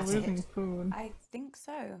 Is You're that losing it? food. I think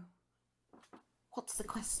so. What's the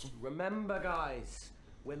question? Remember, guys,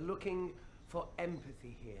 we're looking for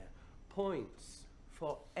empathy here. Points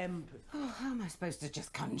for empathy. Oh, how am I supposed to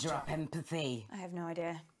just conjure up empathy? I have no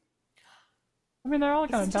idea. I mean, they're all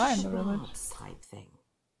gonna Is it die a in the village. charades type thing?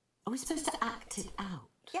 Are we supposed to act it out?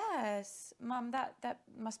 Yes, Mum, that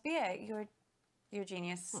must be it. You're a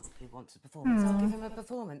genius. Well, if he wants a performance, I'll give him a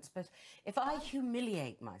performance. But if I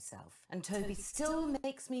humiliate myself and Toby still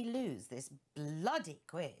makes me lose this bloody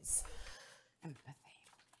quiz, empathy.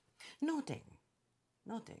 Nodding.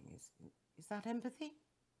 Nodding. Is that empathy?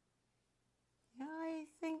 Yeah, I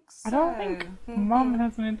think so. I don't think Mom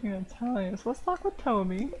has anything to tell you, so let's talk with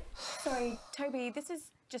Toby. Sorry, Toby, this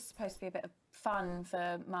is just supposed to be a bit of fun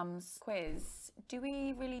for Mum's quiz. Do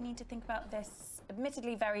we really need to think about this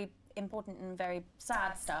admittedly very important and very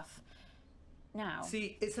sad stuff now?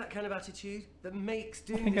 See, it's that kind of attitude that makes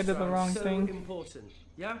doing think I this did the round wrong so thing. important.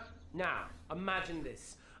 Yeah? Now, imagine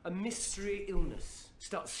this. A mystery illness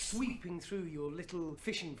starts sweeping through your little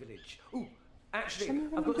fishing village. Ooh, actually, What are you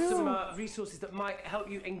I've gonna got some do? resources that might help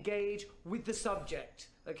you engage with the subject.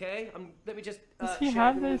 Okay? Let me just Does he share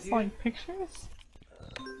have them with this, you. like, pictures?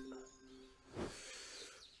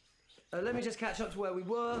 Let me just catch up to where we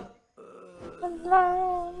were.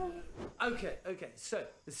 Hello. Okay. So,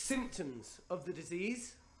 the symptoms of the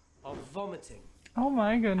disease are vomiting Oh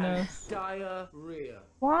my and goodness. diarrhea.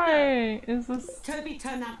 Why is this? Toby,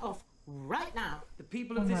 turn that off right now. The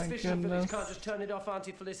people of Oh this my fishing village goodness. can't just turn it off,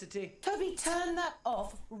 Auntie Felicity. Toby, turn that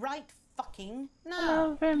off right fucking now.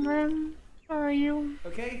 Hello, Vinram. How are you?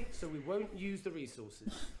 Okay, so we won't use the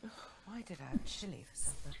resources. Why did I have chili for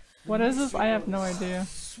supper? What is this? I have no idea.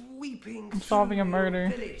 Sweeping I'm solving a through your murder.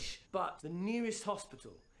 village, but the nearest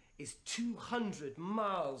hospital is 200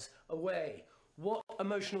 miles away. What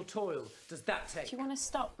emotional toil does that take? Do you want to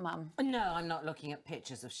stop, Mum? No, I'm not looking at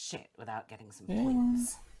pictures of shit without getting some Yeah.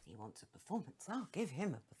 points. He wants a performance. I'll give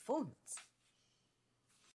him a performance.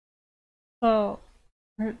 So,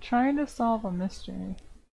 we're trying to solve a mystery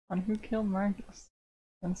on who killed Marcus.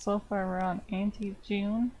 And so far we're on Auntie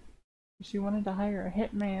June. She wanted to hire a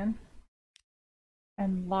hitman.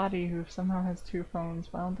 And Lottie, who somehow has 2 phones,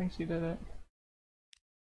 but I don't think she did it.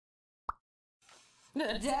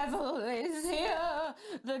 The devil is here.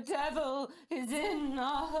 The devil is in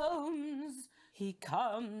our homes. He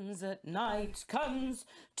comes at night, comes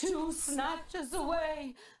to snatch us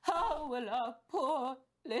away. How will our poor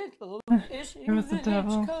little fishing It was the village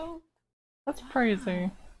devil. go? That's crazy.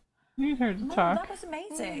 You need her to Mum, talk. that was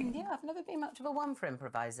amazing. Yeah, I've never been much of a one for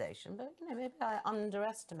improvisation, but maybe I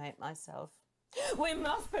underestimate myself. We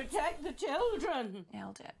must protect the children.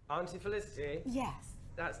 Nailed it. Auntie Felicity? Yes.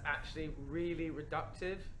 That's actually really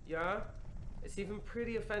reductive, yeah? It's even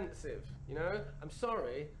pretty offensive, you know? I'm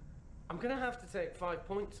sorry. I'm gonna have to take 5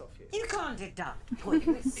 points off you. You can't deduct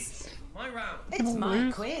points. My round. It's my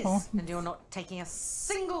lose quiz, points. and you're not taking a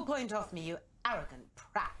single point off me, you arrogant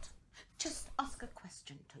prat. Just ask a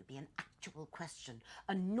question, Toby, an actual question.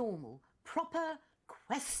 A normal, proper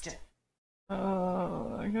question.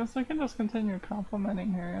 I guess I can just continue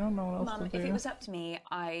complimenting her. I don't know what else Mum, to do. if it was up to me,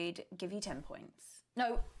 I'd give you 10 points.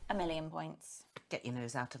 No, 1,000,000 points. Get your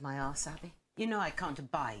nose out of my arse, Abby. You know I can't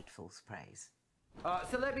abide false praise.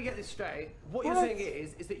 So let me get this straight. What you're saying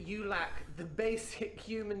is that you lack the basic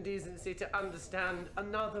human decency to understand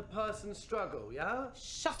another person's struggle, yeah?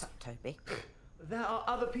 Shut up, Toby. There are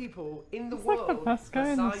other people in the He's like world the best guy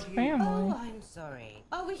in beside this you. family. Oh, I'm sorry.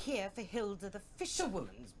 Are we here for Hilda the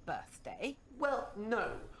fisherwoman's birthday? Well,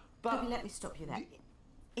 no, but... Toby, let me stop you there.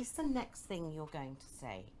 Is the next thing you're going to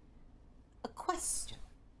say a question?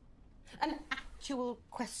 An actual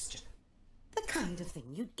question? The kind of thing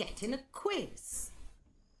you'd get in a quiz.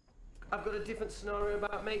 I've got a different scenario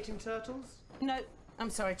about mating turtles. No, I'm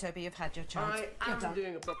sorry, Toby, you've had your chance. I You're am done.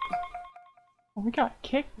 doing a... Oh, we got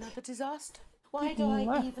kicked. Another disaster. Why do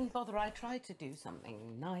I even bother? I tried to do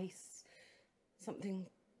something nice, something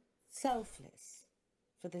selfless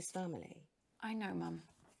for this family. I know, Mum.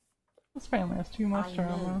 This family has too much I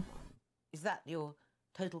drama. know. Is that your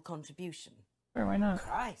total contribution? Sure, why not?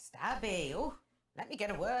 Christ, Abby. Oh, let me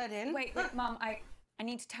get a word in. Wait, Mum, I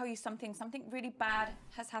need to tell you something. Something really bad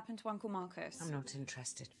has happened to Uncle Marcus. I'm not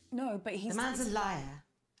interested. No, but he's... The man's a liar,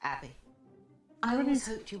 Abby. I always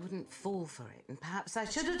hoped you wouldn't fall for it, and perhaps I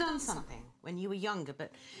should have done something when you were younger,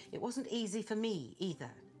 but it wasn't easy for me either.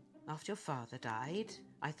 After your father died,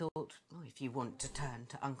 I thought, oh, if you want to turn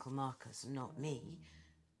to Uncle Marcus and not me,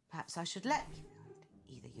 perhaps I should let you.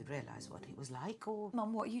 Either you'd realise what it was like, or...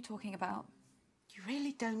 Mum, what are you talking about? You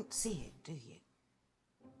really don't see it, do you?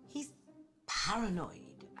 He's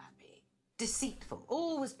paranoid, Abby. Deceitful,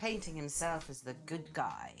 always painting himself as the good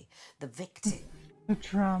guy, the victim. The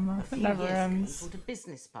drama. A It few never years ago, he ends. thought a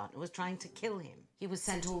business partner was trying to kill him. He was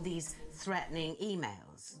sent all these threatening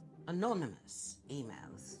emails, anonymous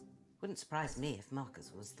emails. Wouldn't surprise me if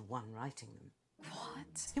Marcus was the one writing them.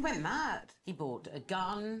 What? He went mad. He bought a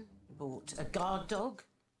gun, he bought a guard dog.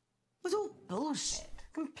 It was all bullshit,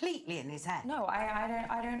 completely in his head. No,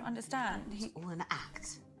 I don't understand. It's all an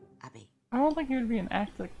act, Abby. I don't think it would be an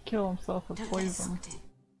act to kill himself with Don't get poison. sucked in.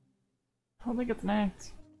 I don't think it's an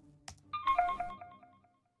act.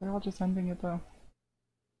 They're all just ending it though.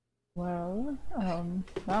 Well,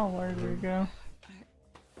 now where do we go?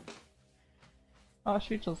 Oh,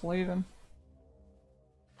 she's just leaving.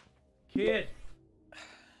 Kid,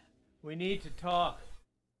 we need to talk.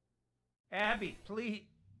 Abby, please.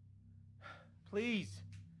 Please.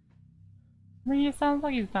 I mean, it sounds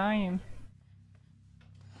like he's dying.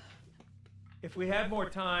 If we had more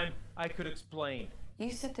time, I could explain. You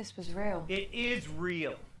said this was real. It is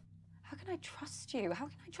real. How can I trust you? How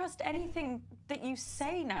can I trust anything that you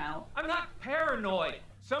say now? I'm not paranoid.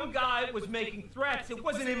 Some guy was making threats. It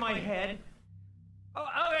wasn't in my head. Oh,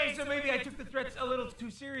 okay, so maybe I took the threats a little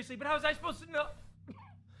too seriously, but how was I supposed to know?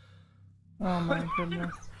 Oh my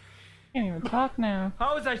goodness. Can't even talk now.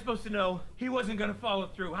 How was I supposed to know he wasn't going to follow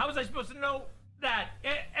through? How was I supposed to know that?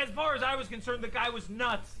 As far as I was concerned, the guy was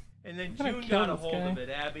nuts. And then June got a hold of it,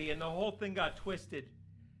 Abby, and the whole thing got twisted.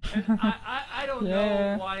 And I don't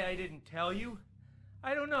know why I didn't tell you.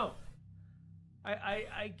 I don't know.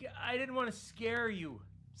 I didn't want to scare you.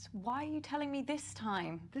 So why are you telling me this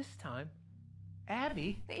time? This time?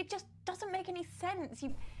 Abby? It just doesn't make any sense.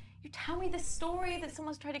 You tell me this story that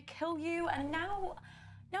someone's tried to kill you, and now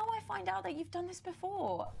I find out that you've done this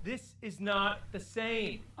before. This is not the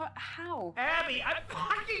same. How? Abby, I'm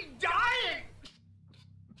fucking dying!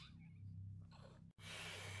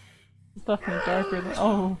 It's definitely darker than.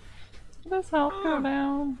 Oh. Did his health go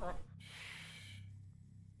down?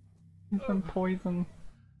 He's been poisoned.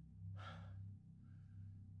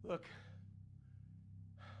 Look.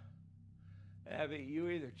 Abby, you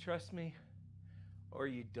either trust me or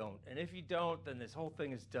you don't. And if you don't, then this whole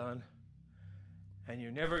thing is done. And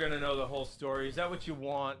you're never gonna know the whole story. Is that what you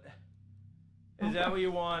want? Is that what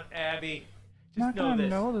you want, Abby? Just know this.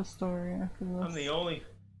 Know the story after this. I'm the only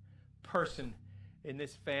person in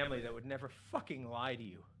this family that would never fucking lie to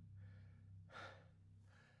you.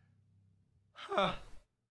 Huh.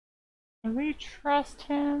 Do we trust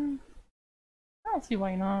him? I don't see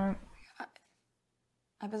why not.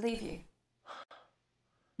 I believe you.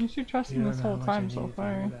 You should trust him this whole time so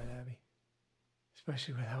far. That, Abby.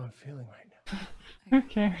 Especially with how I'm feeling right now. Who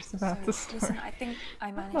cares about the story? Listen, I think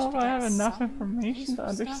I managed to get I have enough some information to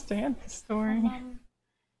understand the story.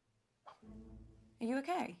 Are you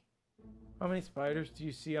okay? How many spiders do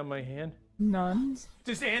you see on my hand? None.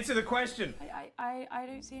 Just answer the question. I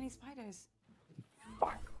don't see any spiders.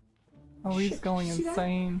 Fuck. Oh, he's going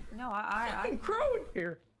insane. No, I'm growing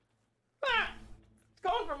here. Ah! It's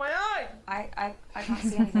going from my eye. I can't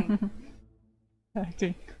see anything.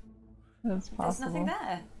 Acting. That's possible. There's nothing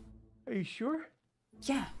there. Are you sure?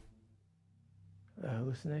 Yeah.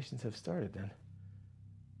 Hallucinations have started then.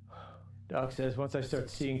 Doc says once I start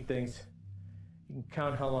seeing things, you can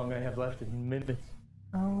count how long I have left in minutes.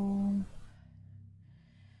 Oh.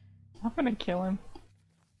 I'm gonna kill him.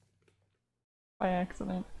 By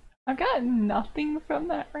accident. I've got nothing from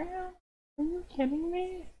that round. Are you kidding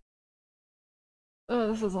me?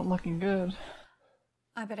 Oh, this isn't looking good.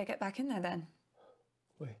 I better get back in there then.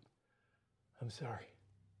 Wait. I'm sorry.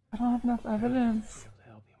 I don't have enough evidence.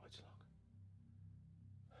 I won't be able to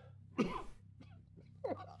help you much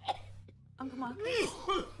longer. Uncle Mark.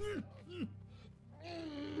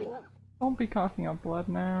 Don't be coughing up blood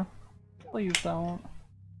now. Please don't.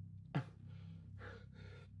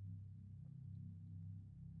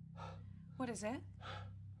 What is it?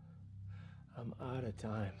 I'm out of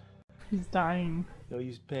time. He's dying. No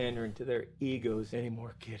use pandering to their egos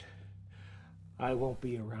anymore, kid. I won't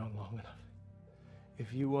be around long enough.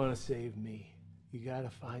 If you want to save me, you gotta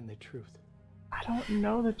find the truth. I don't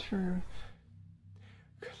know the truth.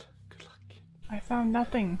 Good luck, kid. I found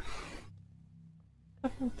nothing.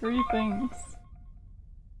 Except for 3 things.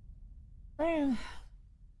 Man.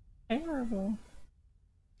 Terrible.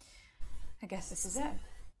 I guess this is it.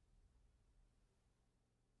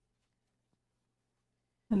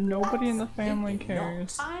 And nobody in the family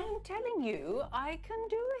cares. I'm telling you, I can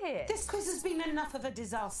do it. This quiz has been enough of a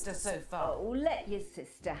disaster so far. Oh, let your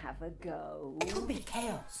sister have a go. It'll be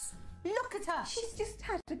chaos. Look at her. She's just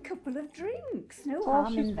had a couple of drinks. No That's all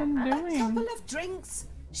harm she's in been that. doing. A couple of drinks.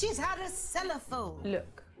 She's had a cellar full.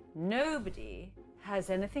 Look, nobody has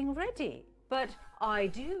anything ready, but I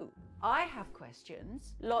do. I have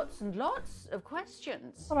questions. Lots and lots of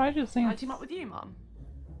questions. What I just Can I think. team up with you, Mum?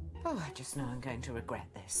 Oh, I just know I'm going to regret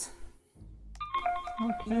this.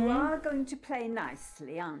 You are going to play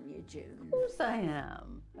nicely, aren't you, June? Of course I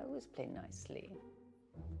am. I always play nicely.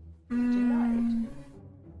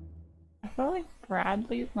 I feel like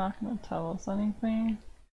Bradley's not going to tell us anything.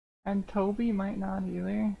 And Toby might not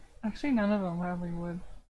either. Actually, none of them probably would.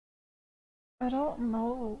 I don't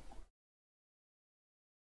know.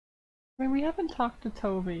 I mean, we haven't talked to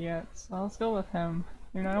Toby yet, so let's go with him.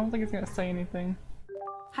 You know, I don't think he's going to say anything.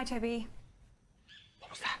 Hi, Toby.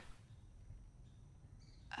 What was that?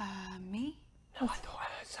 Me? No, I thought I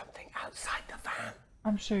heard something outside the van.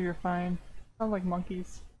 I'm sure you're fine. Sound like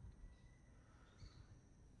monkeys.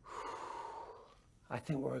 I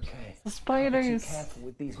think we're okay. The spiders. Be too careful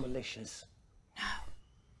with these militias. No,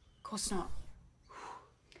 of course not.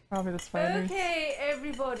 Probably the spiders. Okay,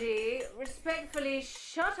 everybody, respectfully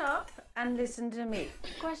shut up and listen to me.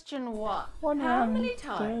 Question 1. How many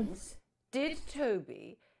times did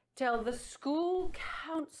Toby tell the school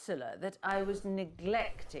counsellor that I was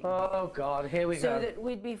neglecting? Oh God, here we so go. that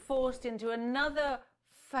we'd be forced into another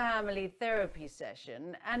family therapy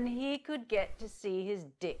session and he could get to see his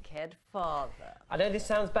dickhead father. I know this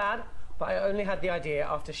sounds bad, but I only had the idea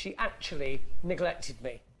after she actually neglected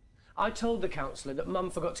me. I told the counsellor that Mum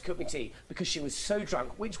forgot to cook me tea because she was so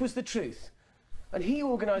drunk, which was the truth. And he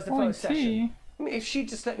organised the first session. I mean, if she'd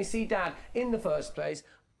just let me see Dad in the first place,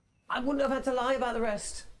 I wouldn't have had to lie about the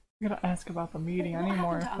rest. I gotta ask about the meeting. I What need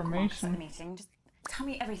more happened to Uncle Marcus at the information. meeting? Just tell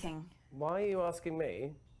me everything. Why are you asking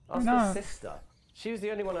me? Why Ask not? his sister. She was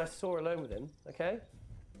the only one I saw alone with him, okay?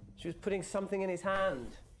 She was putting something in his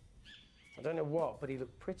hand. I don't know what, but he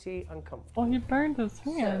looked pretty uncomfortable. Well, he burned his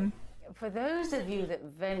hand. For those of you that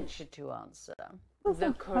venture to answer, Doesn't the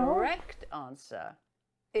help. correct answer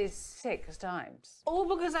is 6 times. All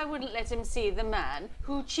because I wouldn't let him see the man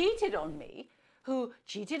who cheated on me, who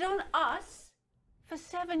cheated on us for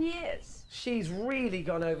 7 years. She's really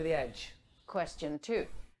gone over the edge. Question 2.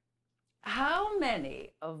 How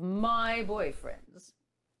many of my boyfriends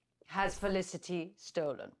has Felicity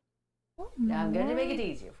stolen? Now I'm going to make it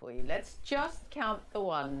easier for you. Let's just count the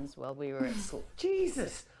ones while we were at school.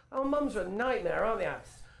 Jesus! Our mums are a nightmare, aren't they, Abs?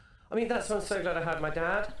 I mean, that's why I'm so glad I had my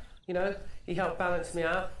dad. You know, he helped balance me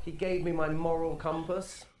out. He gave me my moral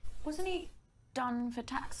compass. Wasn't he done for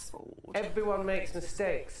tax fraud? Everyone makes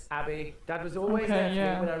mistakes, Abby. Dad was always Okay, there for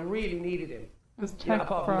yeah. me when I really needed him. This You know, tech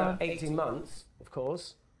apart from fraud that 18 months, of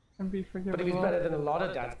course. can be But he was forgivable. better than a lot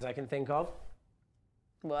of dads I can think of.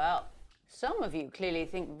 Well, some of you clearly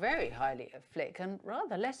think very highly of Flick and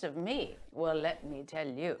rather less of me. Well, let me tell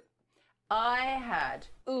you. I had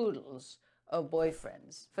oodles of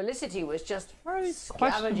boyfriends. Felicity was just What are these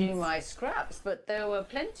scavenging questions? my scraps, but there were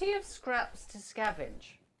plenty of scraps to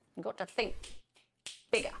scavenge. You got to think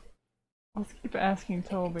bigger. Let's keep asking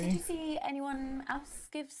Did you Toby. see anyone else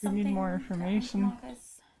give We something? need more to Uncle information.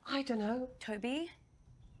 Marcus? I don't know. Toby,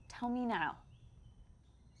 tell me now.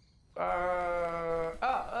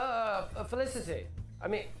 Felicity. I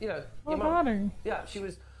mean, you know, What your about mum. her? Yeah, she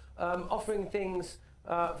was offering things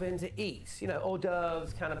for him to eat. You know, hors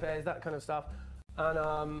d'oeuvres, canapes, that kind of stuff.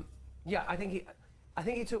 And yeah, I think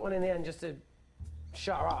he took one in the end just to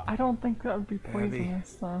shut her up. I don't think that would be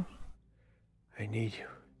poisonous, though. I need you.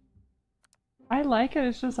 I like it,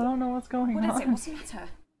 it's just I don't know what's going What on. is it? What's the matter?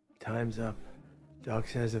 Time's up. Doc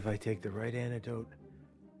says if I take the right antidote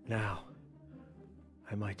now,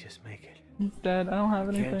 I might just make it. He's dead. I don't have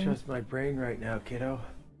Can't anything. trust my brain right now, kiddo.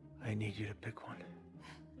 I need you to pick one.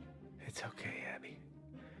 It's okay, Abby.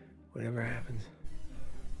 Whatever happens.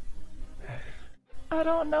 I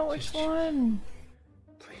don't know which Just- one.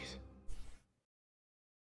 Please.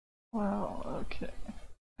 Wow, okay.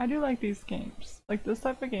 I do like these games. Like, this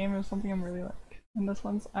type of game is something I'm really like. And this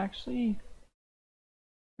one's actually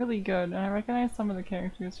really good. And I recognize some of the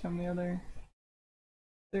characters from the other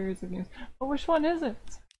series of games. But which one is it?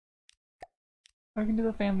 I can do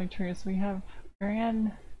the family tree. So we have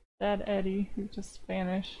Granddad Eddie, who's just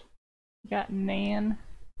Spanish. We got Nan.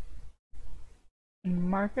 And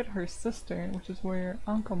Margaret, her sister, which is where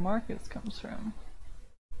Uncle Marcus comes from.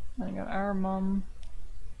 And I got our mom,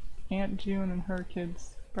 Aunt June and her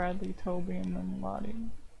kids, Bradley, Toby, and then Lottie.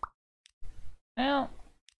 Now,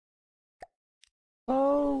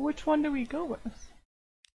 so which one do we go with?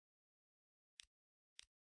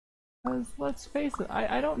 Because let's face it,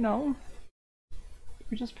 I don't know.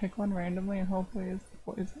 We just pick one randomly and hopefully it's the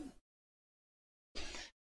poison.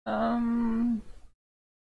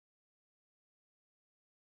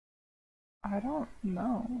 I don't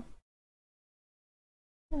know.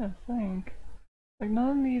 I'm trying to think. Like,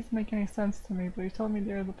 none of these make any sense to me, but you told me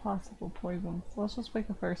they're the possible poisons. So let's just pick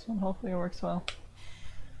the first one. Hopefully it works well.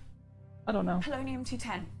 I don't know.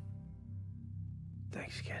 Polonium-210.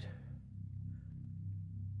 Thanks, kid.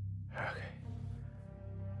 Okay.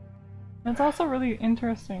 It's also really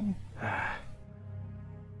interesting.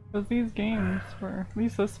 Because these games were, at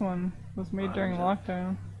least this one, was made during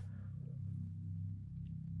lockdown.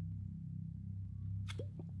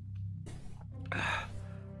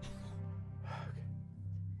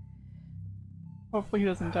 Hopefully he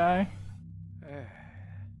doesn't die.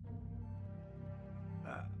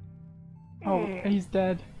 Oh, he's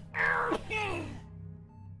dead.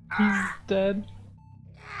 He's dead.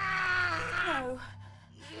 No.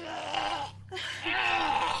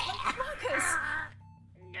 Marcus!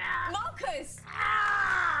 Marcus!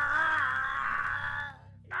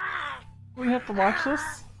 We have to watch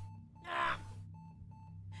this?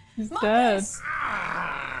 He's dead. Marcus!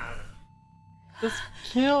 Just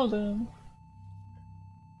killed him.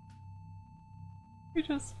 You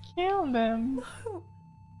just killed him.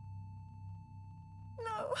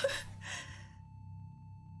 No.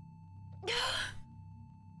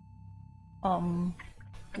 No.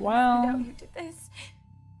 Well. I know you did this.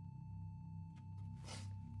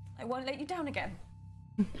 I won't let you down again.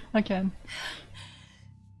 Again.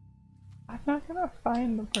 I'm not gonna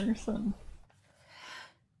find the person.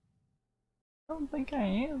 I don't think I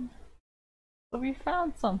am. So we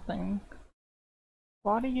found something.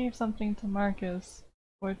 Lottie gave something to Marcus,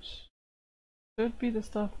 which should be the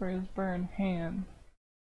stuff for his burned hand.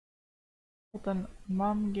 But then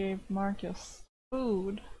Mom gave Marcus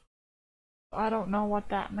food. I don't know what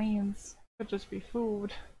that means. Could just be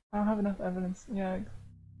food. I don't have enough evidence. Yeah,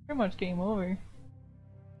 pretty much game over.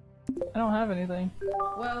 I don't have anything.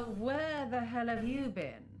 Well, where the hell have you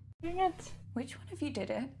been? Dang it. Which one of you did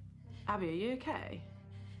it? Abby, are you okay?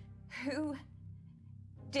 Who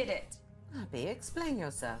did it? Abby, explain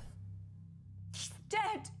yourself. He's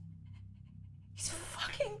dead. He's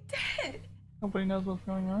fucking dead. Nobody knows what's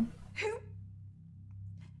going on.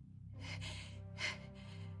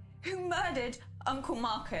 Who murdered Uncle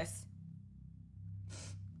Marcus?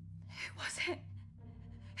 Who was it?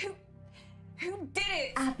 Who did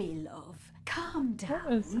it? Abby, love, calm down.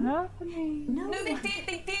 What is happening? No, they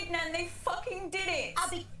did, Nan. They fucking did it.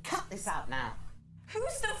 Abby, cut this out now.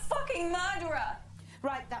 Who's the fucking murderer?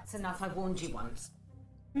 Right, that's enough. I warned you once.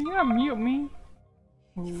 Are you gonna mute me?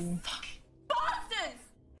 Ooh. Fucking bastards!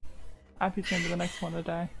 Abby's gonna be the next one to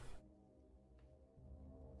die.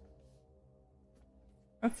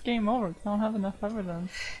 That's game over because I don't have enough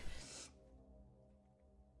evidence.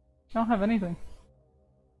 I don't have anything.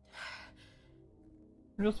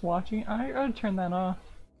 We're just watching. I gotta turn that off.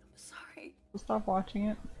 I'm sorry. So stop watching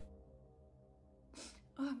it.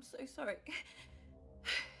 Oh, I'm so sorry.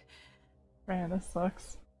 Man, this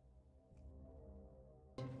sucks.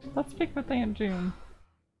 Let's speak with Aunt June.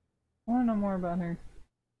 I wanna know more about her.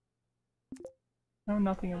 I know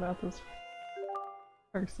nothing about this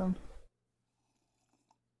person.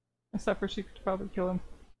 Except for she could probably kill him.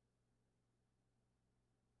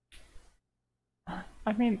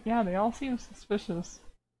 I mean, yeah, they all seem suspicious.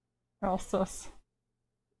 They're all sus.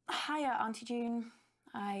 Hiya, Auntie June.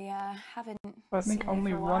 I haven't. But I think seen you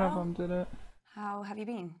only for a one of while. them did it. How have you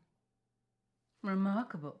been?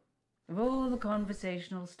 Remarkable. Of all the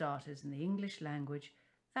conversational starters in the English language,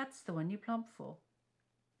 that's the one you plump for.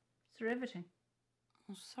 It's riveting.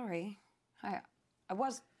 Oh, sorry. I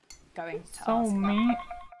was going to So ask. mean.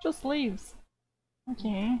 Just leaves.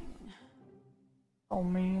 Okay. So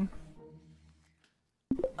mean.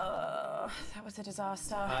 That was a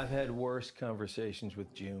disaster. I've had worse conversations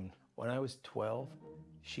with June. When I was 12,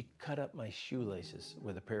 she cut up my shoelaces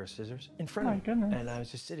with a pair of scissors in front My of me. goodness. And I was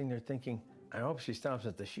just sitting there thinking, I hope she stops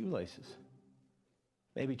at the shoelaces.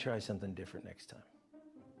 Maybe try something different next time.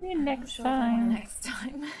 Maybe next Sure, time. next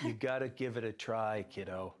time. You gotta give it a try,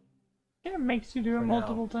 kiddo. It makes you do it For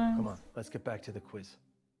multiple now, times. Come on, let's get back to the quiz.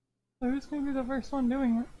 So who's gonna be the first one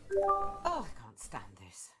doing it? Oh, I can't stand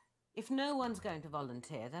this. If no one's going to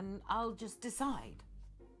volunteer, then I'll just decide.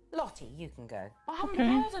 Lottie, you can go. I haven't Okay.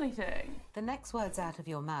 prepared anything. The next words out of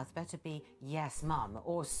your mouth better be yes, mum,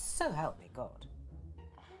 or so help me God.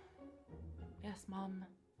 Yes, Mum.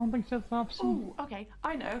 I don't think that's the option. Oh, okay.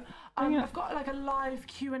 I know. Dang it. I've got like a live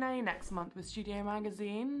Q&A next month with Studio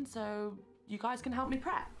Magazine, so you guys can help me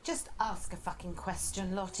prep. Just ask a fucking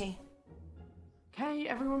question, Lottie. Okay,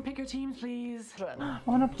 everyone pick your teams, please. I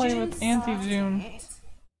wanna play with Auntie June. It.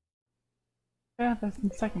 Yeah, that's the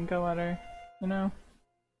second go at her. You know?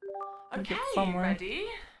 Gotta Okay, get somewhere. ready?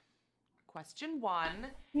 Question 1.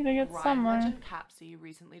 Need to get Ryan somewhere. Legend Capsy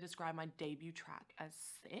recently described my debut track as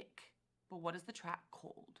sick, but what is the track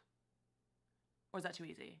called? Or is that too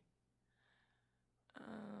easy?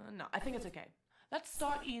 No, I think it's okay. Let's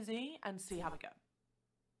start easy and see how we go.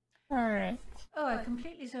 Alright. Oh, I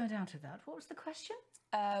completely zoned out of that. What was the question?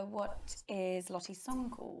 What is Lottie's song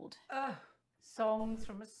called? Songs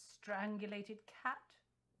from a strangulated cat?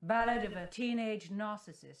 Ballad of a teenage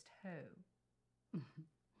narcissist hoe.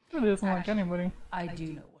 It isn't like anybody. I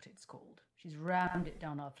do know what it's called. She's rammed it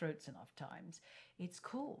down our throats enough times. It's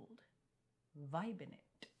called Vibing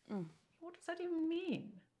It. What does that even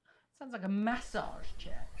mean? Sounds like a massage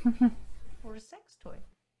chair. Or a sex toy.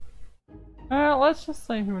 Let's just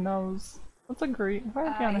say who knows. Let's agree. If I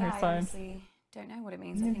would be on yeah, her I side. honestly don't know what it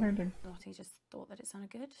means. I Need her think to- Lottie just thought that it sounded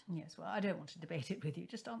good. Yes, well, I don't want to debate it with you.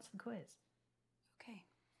 Just answer the quiz. Okay.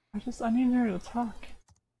 I need her to talk.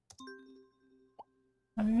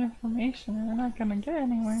 I need information and we're not gonna get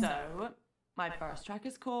anywhere. So, my first track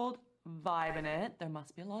is called Vibing It. There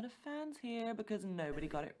must be a lot of fans here because nobody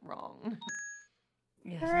got it wrong.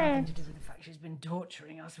 Yes, nothing to do with the fact she's been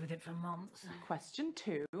torturing us with it for months. Question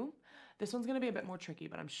 2. This one's going to be a bit more tricky,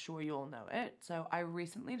 but I'm sure you'll know it. So I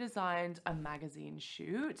recently designed a magazine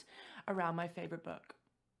shoot around my favorite book.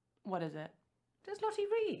 What is it? Does Lottie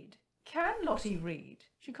read? Can Lottie read?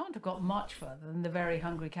 She can't have got much further than the Very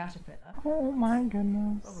Hungry Caterpillar. Oh my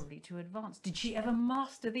goodness. Probably too advanced. Did she ever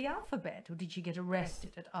master the alphabet, or did she get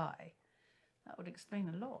arrested at I? That would explain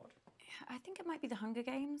a lot. I think it might be The Hunger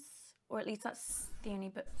Games, or at least that's the only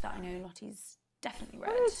book that I know Lottie's definitely read.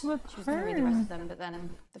 What is with She was going to read the rest her? of them, but then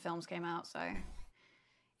the films came out, so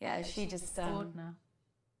Yeah, she just bored now.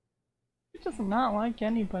 She does not like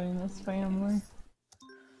anybody in this family.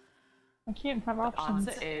 I can't have options.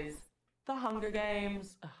 The answer is The Hunger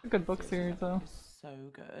Games. Ugh, A good book series, though. It's so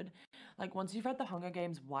good. Like, once you've read The Hunger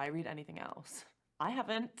Games, why read anything else? I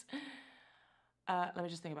haven't. Let me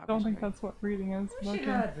just think about. I don't think that's what reading is. I wish you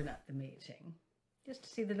had been at the meeting, just to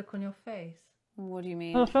see the look on your face. What do you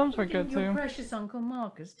mean? Well, the films were good Didn't your too. precious Uncle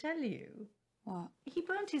Marcus tell you? What? He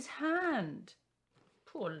burnt his hand.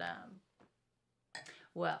 Poor lamb.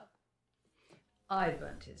 Well, I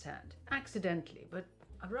burnt his hand accidentally, but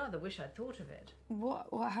I rather wish I'd thought of it. What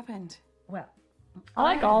happened? Well, I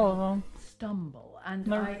like all of them. Stumble, and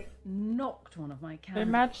No. I knocked one of my candles.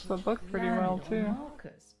 They match the book pretty well landed too. on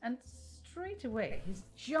Marcus, and straight away his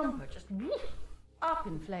jumper just woof, up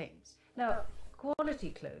in flames. Now,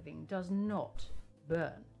 quality clothing does not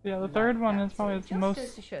burn. Yeah, the third one is probably It the just most.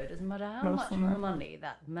 goes to show, doesn't matter how most much on that. money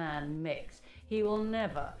that man makes, he will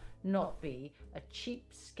never not be a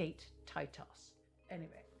cheapskate Titus.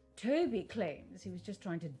 Anyway, Toby claims he was just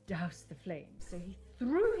trying to douse the flames, so he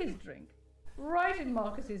threw his drink right in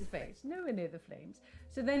Marcus's face, nowhere near the flames.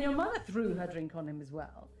 So then your mother threw her drink on him as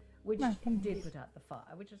well, which did put out the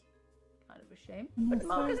fire, which is kind of a shame. But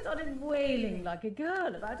Marcus started wailing like a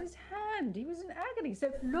girl about his hand. He was in agony.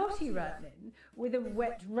 So Lottie ran in with a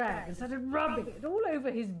wet rag and started rubbing it all over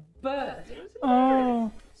his burns. It was hilarious.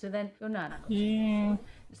 Oh. So then your nana got Yeah. and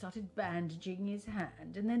started bandaging his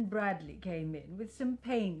hand, and then Bradley came in with some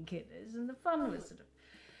painkillers, and the fun was sort of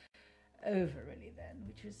over really then,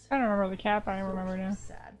 which was I don't remember the cap. I remember now.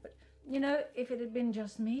 sad. But you know, if it had been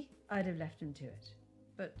just me, I'd have left him to it.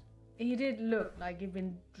 But he did look like he'd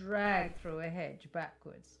been dragged through a hedge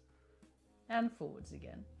backwards and forwards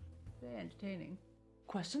again. Very entertaining.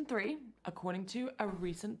 Question 3. According to a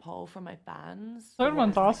recent poll from my fans. Third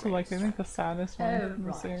one's what is also like I think the saddest one Oh, in the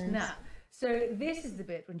right. series. Now, so this is the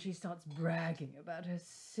bit when she starts bragging about her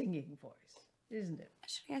singing voice, isn't it?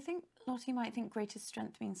 Actually, I think Lottie might think greatest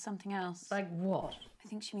strength means something else. Like what? I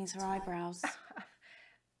think she means her eyebrows.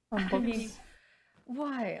 I mean,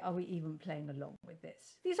 why are we even playing along with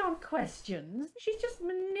this? These aren't questions. She's just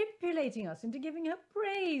manipulating us into giving her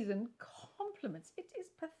praise and compliments. It is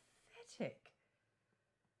pathetic.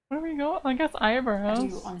 Where we go? I guess I eyebrows.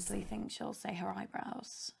 do honestly think she'll say her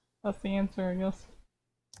eyebrows. That's the answer, I guess.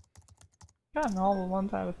 Gotten all the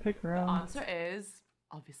ones I had to pick The around. answer is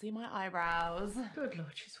obviously my eyebrows. Good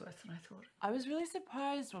Lord, she's worse than I thought. I was really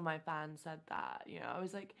surprised when my fans said that. You know, I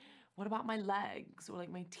was like, what about my legs or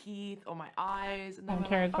like my teeth or my eyes? And they I'm were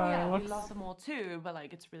carried like, by oh yeah, we looks. love them all too, but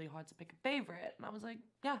like it's really hard to pick a favorite. And I was like,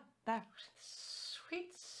 yeah, there. Sweet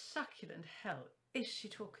succulent hell is she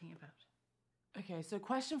talking about? Okay, so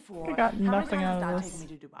question 4. I got How many nothing times out has of Dad this.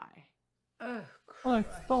 taken me to Dubai? Oh, Well,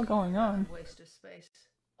 it's still going on. waste of space.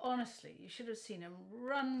 Honestly, you should have seen him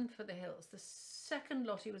run for the hills the second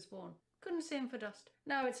Lottie was born. Couldn't see him for dust.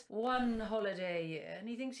 Now it's one holiday a year and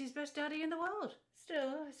he thinks he's best daddy in the world.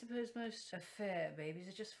 Still, I suppose most affair babies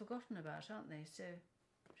are just forgotten about, aren't they? So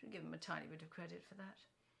I should give him a tiny bit of credit for that.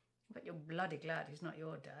 But you're bloody glad he's not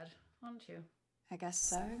your dad, aren't you? I guess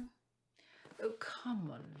so. Oh,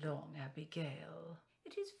 come along, Abigail.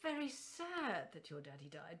 It is very sad that your daddy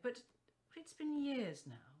died, but it's been years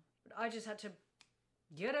now. But I just had to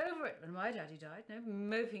get over it when my daddy died. No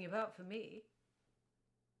moping about for me.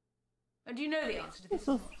 And do you know the answer to this?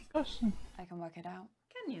 This is discussion. I can work it out.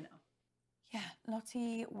 Can you know? Yeah,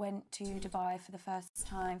 Lottie went to Dubai for the first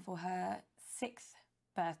time for her 6th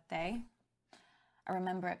birthday. I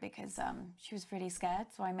remember it because she was really scared,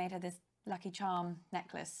 so I made her this Lucky Charm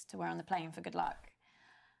necklace to wear on the plane for good luck.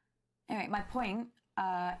 Anyway, my point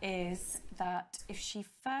is that if she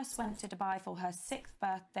first went to Dubai for her 6th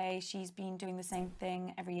birthday, she's been doing the same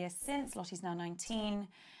thing every year since. Lottie's now 19.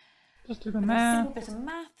 Just do the With a math. simple bit of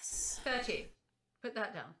maths. 13. Put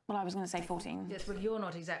that down. Well, I was going to say 14. Yes, well, you're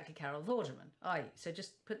not exactly Carol Vorderman, are you? So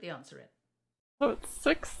just put the answer in. So it's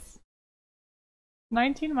 6.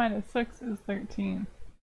 19 minus 6 is 13.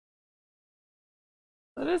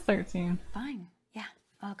 That is 13. Fine. Yeah,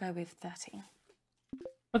 I'll go with 13.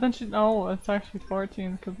 But then it's actually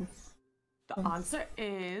 14 because it's. The answer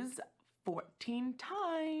is 14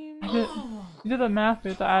 times. You did the math, you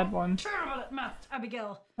had to add one. Terrible at math,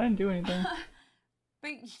 Abigail. I didn't do anything.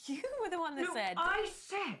 But you were the one that Look, said. I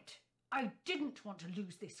said I didn't want to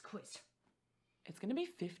lose this quiz. It's going to be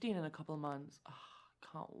 15 in a couple of months. Oh,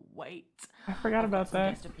 can't wait. I forgot I've got about some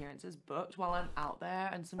that. guest appearances booked while I'm out there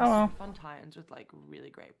and some Oh, well. super fun tie-ins with like really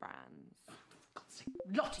great brands. God's sake,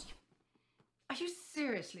 Lottie, are you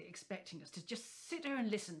seriously expecting us to just sit there and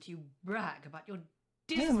listen to you brag about your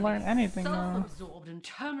didn't learn anything, though. self-absorbed and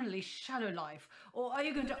terminally shallow life, or are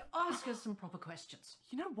you going to ask us some proper questions?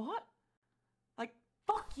 You know what? Like,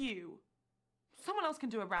 fuck you. Someone else can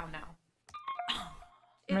do a round now.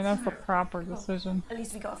 I mean, that's the proper decision. At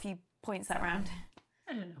least we got a few points that round.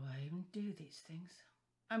 I don't know why I even do these things.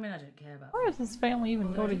 I mean, I don't care about. Where does this family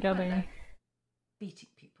even go together? Beating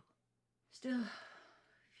people. Still,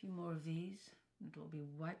 a few more of these, and it'll be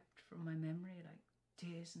wiped from my memory like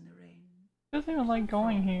tears in the rain. He doesn't even like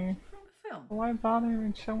going here. From a film. Why bother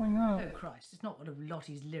even showing up? Oh Christ, it's not one of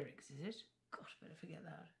Lottie's lyrics, is it? God, better forget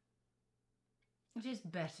that. It is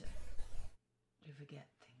better to forget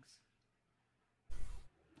things.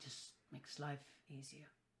 Just makes life easier.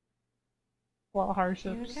 Well,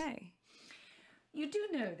 hardships. Okay. You do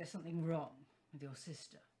know there's something wrong with your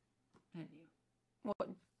sister, don't you? What?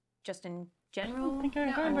 Just in general? I think I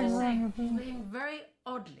No, got I'm it just wrong saying, with she's him. being very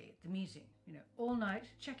oddly at the meeting. You know, all night,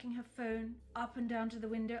 checking her phone, up and down to the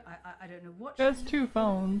window. I don't know what She has she's 2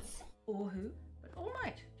 phones. or who, but all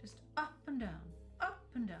night, just up and down, up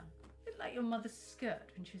and down. A bit like your mother's skirt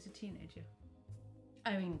when she was a teenager.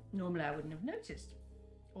 I mean, normally I wouldn't have noticed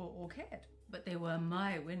or cared, but they were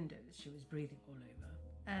my windows she was breathing all over,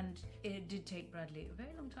 and it did take Bradley a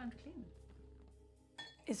very long time to clean them.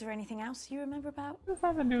 Is there anything else you remember about What does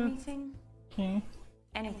that have to do the with meeting? okay.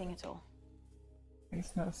 Anything at all?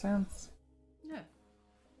 Makes no sense. No.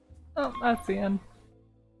 Oh, that's the end.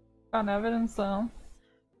 Found evidence though.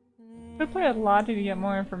 Could play with Lottie to get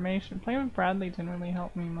more information. Playing with Bradley didn't really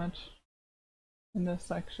help me much in this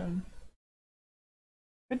section.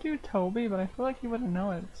 Could do Toby, but I feel like he wouldn't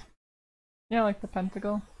know it. Yeah, like the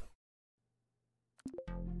pentacle.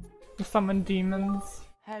 To summon demons.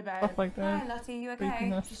 Hey, babe. Stuff like that. Hi, Lottie, you okay?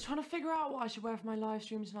 Freakiness. Just trying to figure out what I should wear for my live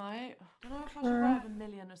stream tonight. Don't know if I should Sure. wear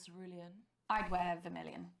Vermilion or Cerulean. I'd wear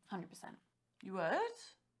Vermilion, 100%. You would?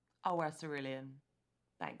 I'll wear Cerulean.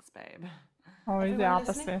 Thanks, babe. Always the Everyone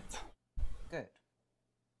listening? opposite. Good.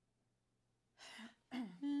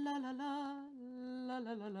 La la la la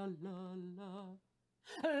la la la la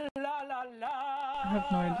la la la. I have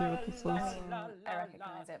no idea what this is. I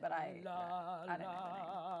recognize it, but I don't know the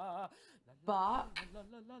name. But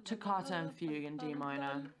Toccata and Fugue in D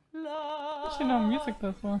minor. Actually, no music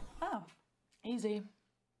this one. Oh. Easy.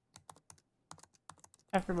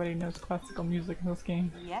 Everybody knows classical music in this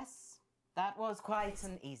game. Yes, that was quite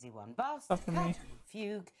an easy one. Vast Stuff for me. Toccata and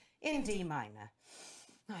Fugue in D minor.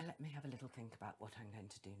 Now let me have a little think about what I'm going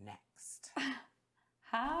to do next.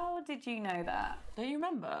 How did you know that? Don't you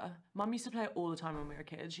remember? Mum used to play it all the time when we were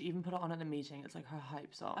kids. She even put it on at the meeting. It's like her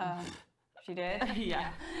hype song. She did? Yeah.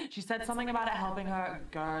 She said something about it helping her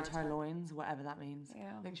gird her loins, whatever that means.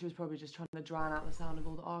 Yeah. I think she was probably just trying to drown out the sound of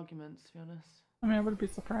all the arguments, to be honest. I mean, I wouldn't be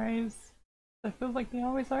surprised. I feel like they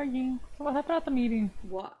always argue. So what happened at the meeting?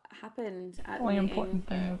 What happened at The only the important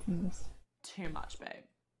meeting? thing is in this. Too much, babe.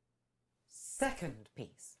 Second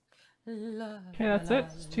piece. Okay, that's it.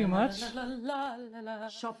 It's too much.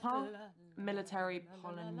 Chopin, Military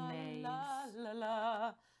Polonaise.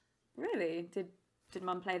 Really? Did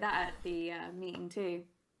Mum play that at the meeting too?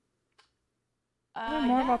 Tell me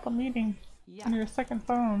more about the meeting. Yeah. On your second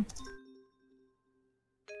phone.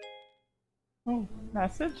 Oh,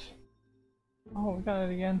 message? Oh, we got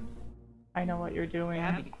it again. I know what you're doing.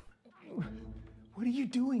 Abby. What are you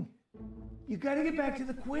doing? You gotta get back to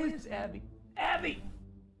the quiz, Abby. Abby!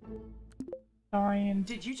 Dorian.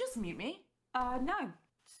 Did you just mute me? No.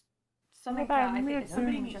 Something What about I think me? it's Nobody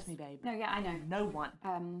something mutes just me, babe. No, yeah, I know. No one.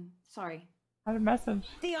 Sorry. I had a message.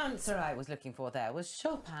 The answer I was looking for there was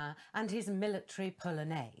Chopin and his Military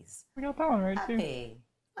Polonaise. We got that one right too. Abby,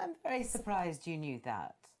 I'm very surprised you knew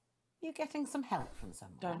that. You getting some help from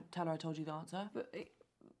someone? Don't tell her I told you the answer. But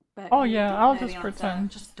Oh you yeah, did I'll know the just answer. pretend.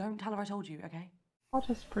 Just don't tell her I told you, okay? I'll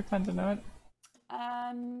just pretend to know it.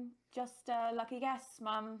 Just a lucky guess,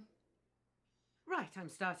 Mum. Right, I'm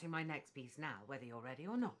starting my next piece now, whether you're ready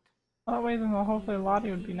or not. That way then hopefully Lottie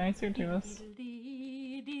would be nicer to us.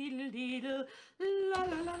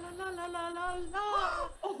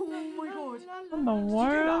 Oh my god. What in the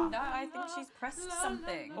world? No, I think she's pressed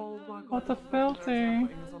something. Oh my god. What's a filter?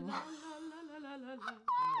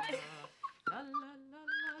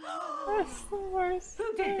 That's the worst.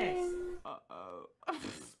 Who did this? thing. Uh-oh.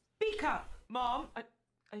 Speak up! Mom,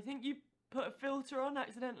 I think you put a filter on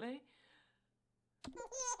accidentally.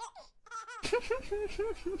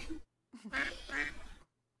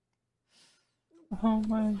 Oh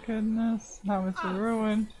my goodness, that was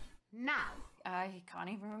ruined. Now! I can't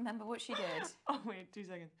even remember what she did. Oh wait, 2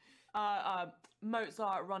 seconds.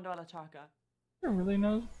 Mozart, Rondo alla Turca. She really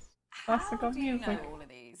knows classical How do you music. know all of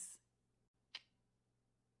these?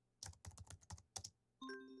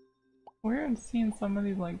 Weird seeing some of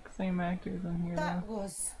these like same actors in here. That though.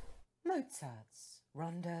 was Mozart's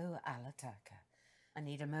Rondo alla Turca. I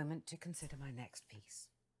need a moment to consider my next piece.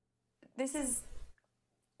 This is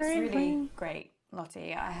really great,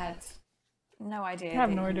 Lottie. I had no idea. I have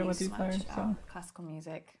that no you idea knew what so these much are, about so. classical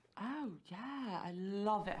music. Oh, yeah, I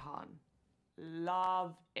love it, hon.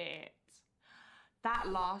 Love it. That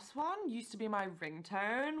last one used to be my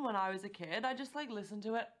ringtone when I was a kid. I just like listened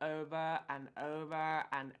to it over and over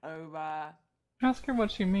and over. Ask her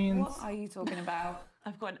what she means. What are you talking about?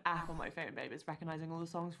 I've got an app on my phone, babe. It's recognizing all the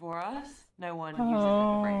songs for us. No one uses it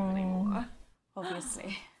for brains anymore.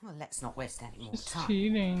 Obviously. Well, let's not waste any more She's time.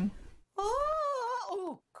 cheating.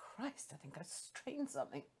 Oh, Christ, I think I strained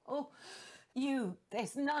something. Oh,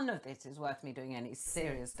 there's none of this is worth me doing any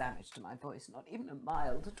serious damage to my voice, not even a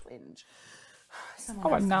mild twinge. I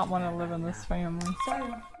would not want to live in this family.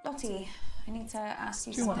 So, Lottie, I need to ask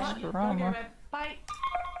you Too something. much drama. Bye.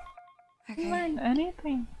 You learn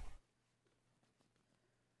anything?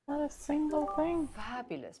 Not a single thing.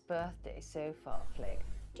 Fabulous birthday so far, Flick.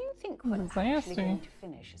 Do you think we're Disaster. actually going to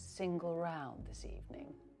finish a single round this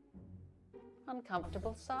evening?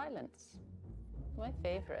 Uncomfortable silence. My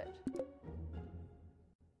favourite.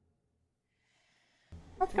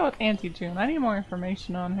 Let's go with Auntie June. I need more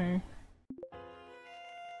information on her.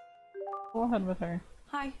 Go ahead with her.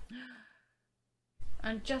 Hi.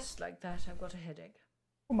 And just like that, I've got a headache.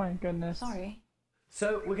 Oh my goodness. Sorry.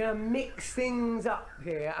 So we're going to mix things up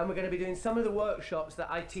here, and we're going to be doing some of the workshops that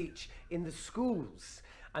I teach in the schools,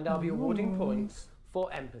 and I'll be awarding points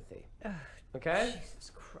for empathy. Okay?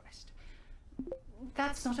 Jesus Christ.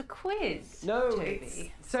 That's not a quiz. No, Toby.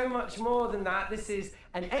 it's so much more than that. This is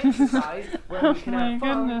an exercise where we can have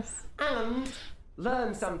fun and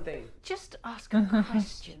learn something. Just ask a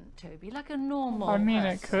question, Toby, like a normal I mean,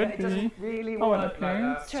 it person. could It doesn't be. really Oh, work it like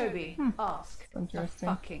appears. that. Toby, ask a Interesting.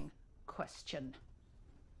 fucking question.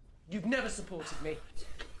 You've never supported me.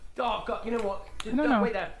 Oh God, you know what? Just, No, no.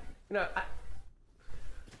 Wait there. You know,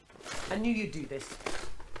 I knew you'd do this.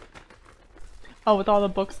 Oh, with all the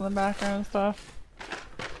books in the background and stuff.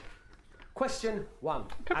 Question 1.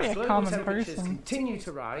 Could be As a global common temperatures person. continue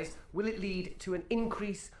to rise, will it lead to an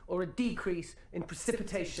increase or a decrease in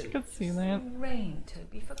precipitation? I could see that. Rain,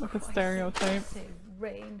 Toby, for Like a Christ's stereotype. sake,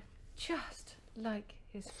 rain. Just like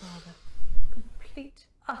his father. Complete,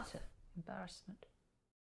 utter embarrassment.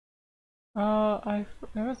 I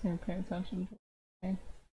wasn't even paying attention to it.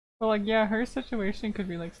 But like, yeah, her situation could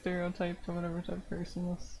be like stereotyped to whatever type of person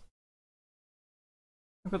this.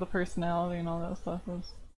 Like with the personality and all that stuff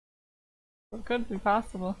is. So it could be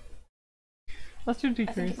possible. Let's do I think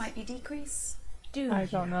decrease. it might be decrease. I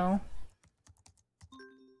don't know.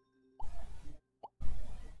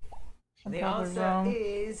 I'm The probably answer wrong.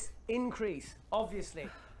 is increase. Obviously,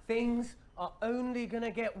 things are only going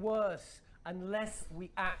to get worse unless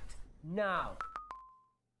we act now.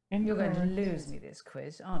 You're going to Incorrect. lose me this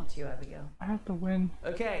quiz, aren't you, Abigail? I have to win.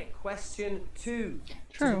 Okay, question 2. To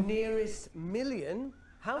True. the nearest million,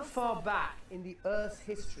 how far back in the Earth's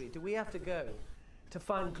history do we have to go to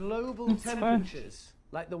find global That's fine. temperatures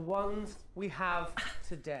like the ones we have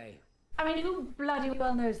today? I mean, who bloody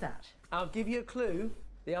well knows that? I'll give you a clue.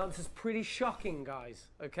 The answer's pretty shocking, guys,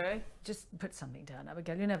 okay? Just put something down,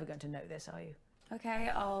 Abigail. You're never going to know this, are you? Okay,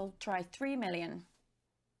 I'll try 3 million.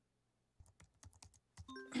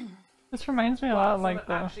 This reminds me a lot of like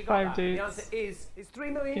Someone the actually got 5 that. dates. The answer is, it's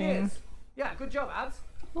 3 million game. years. Yeah, good job, Abs.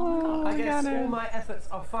 Oh, I guess got it. all my efforts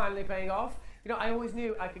are finally paying off. You know, I always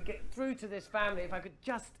knew I could get through to this family if I could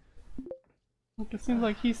just... Like, it seems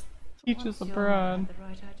like he teaches Once you're abroad. the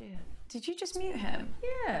right idea. Did you just mute him?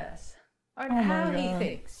 Yes. And Oh my how he God.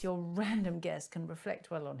 thinks your random guess can reflect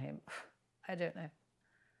well on him, I don't know.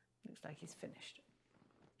 Looks like he's finished.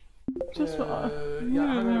 Just yeah, hang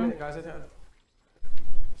on a minute, guys.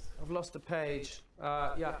 I've lost a page.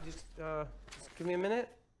 Yeah, just give me a minute.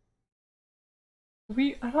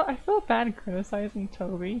 I feel bad criticizing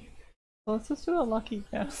Toby. So let's just do a lucky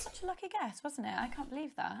guess. Such a lucky guess, wasn't it? I can't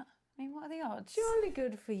believe that. I mean, what are the odds? Jolly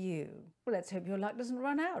good for you. Well, let's hope your luck doesn't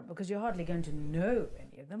run out, because you're hardly going to know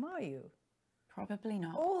any of them, are you? Probably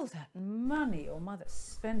not. All that money your mother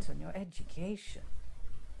spent on your education.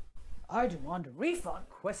 I demand a refund.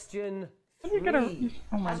 Question Did you get a- 3.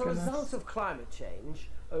 oh my As a goodness. result of climate change,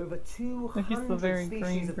 over Like, he's the 200 very species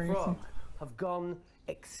green of person. frog have gone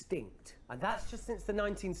extinct. And that's just since the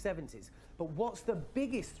 1970s. But what's the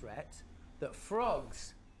biggest threat that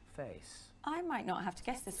frogs face? I might not have to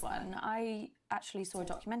guess this one. I actually saw a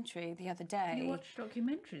documentary the other day. You watch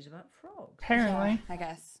documentaries about frogs? Apparently. Yeah, I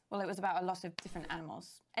guess. Well, it was about a lot of different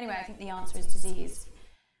animals. Anyway, I think the answer is disease.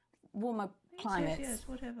 Warmer climates. Yes,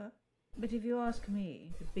 whatever. But if you ask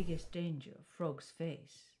me, the biggest danger of Frog's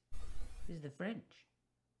face is the French.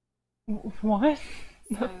 What?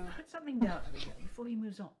 So put something down, Abigail, before he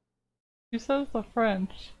moves on. She says the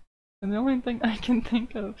French, and the only thing I can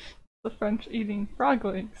think of is the French eating frog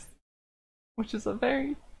legs, which is a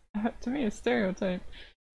very, to me, a stereotype.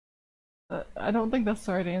 I don't think that's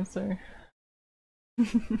the right answer.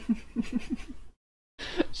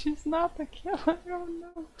 She's not the killer. Oh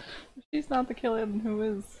no. If she's not the killer, then who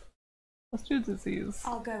is? Let's do disease.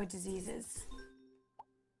 I'll go with diseases.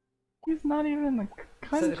 He's not even in the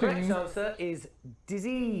country. So the correct answer is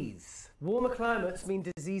disease. Warmer climates mean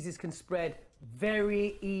diseases can spread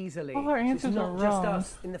very easily. All our answers it's not are just wrong.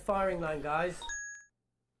 us in the firing line, guys.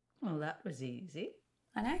 Well, that was easy.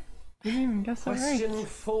 I know. You didn't even guess it right. Question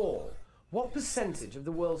 4. What percentage of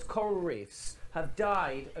the world's coral reefs have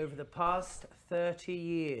died over the past 30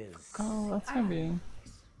 years? Oh, that's gonna be...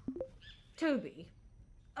 Toby,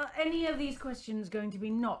 are any of these questions going to be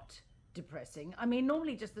not depressing? I mean,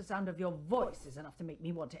 normally just the sound of your voice is enough to make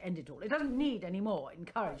me want to end it all. It doesn't need any more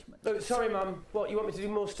encouragement. Oh, sorry, Mum. What, you want me to do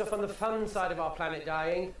more stuff on the fun side of our planet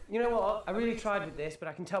dying? You know what? I really tried with this, but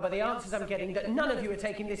I can tell by the answers I'm getting that none of you are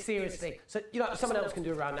taking this seriously. So, you know, someone else can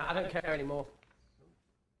do around that. I don't care anymore.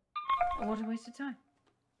 What a waste of time.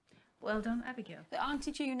 Well done, Abigail. But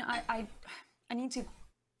Auntie June, I need to...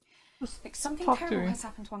 Like, something talk to terrible her. has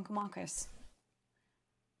happened to Uncle Marcus.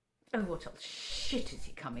 Oh, what else shit is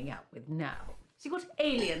he coming out with now? Has he got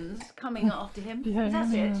aliens coming after him? Yeah,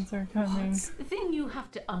 That's aliens it. are coming. The thing you have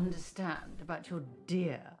to understand about your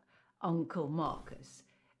dear Uncle Marcus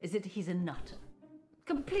is that he's a nutter.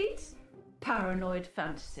 Complete paranoid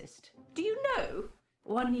fantasist. Do you know,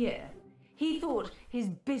 1 year, he thought his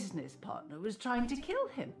business partner was trying to kill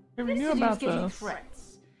him. Yeah, we knew He was about getting this.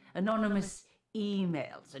 threats. Anonymous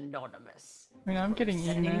emails, anonymous. I mean, I'm getting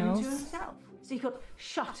Sending him to emails. himself. So he got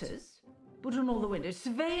shutters put on all the windows,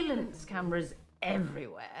 surveillance cameras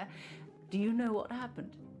everywhere. Do you know what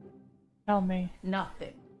happened? Tell me.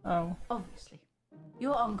 Nothing. Oh. Obviously.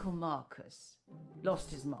 Your Uncle Marcus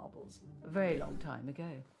lost his marbles a very long time ago.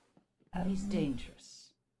 He's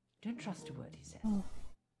dangerous. Don't trust a word he says. Oh.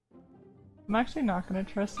 I'm actually not gonna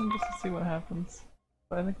trust him just to see what happens.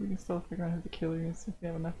 But I think we can still figure out who the killer is if we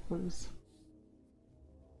have enough clues.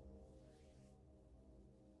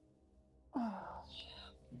 Oh,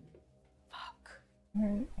 Fuck.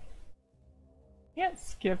 alright. Can't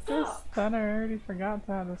skip this. Thought I already forgot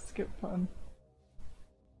to have a skip button.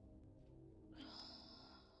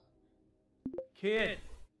 Kid,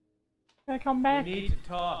 Gotta come back. we need to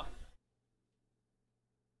talk.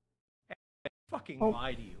 I fucking Oh.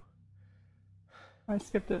 lie to you. I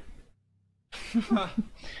skipped it.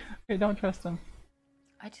 Okay, don't trust him.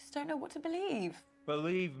 I just don't know what to believe.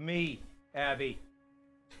 Believe me, Abby.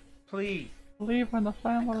 Please, Believe in the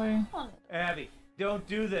family. Abby, don't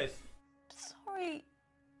do this. Sorry.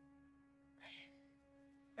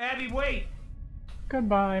 Abby, wait!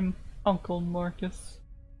 Goodbye, Uncle Marcus.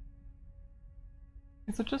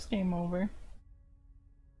 Is it just game over?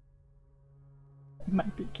 It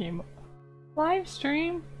might be game over. Live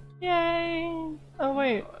stream? Yay! Oh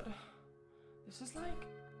wait, This is like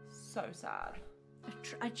so sad. A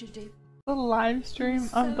tragedy. the live stream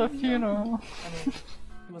of the funeral. I mean,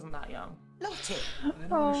 he wasn't that young. Lottie!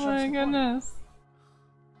 Oh my goodness.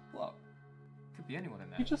 What? Could be anyone in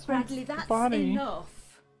there. You just went Bradley, the that's body.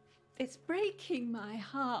 enough. It's breaking my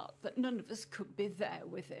heart that none of us could be there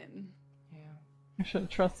with him. Yeah. I should have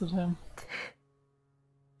trusted him.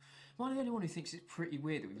 Am I the only one who thinks it's pretty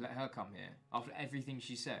weird that we've let her come here after everything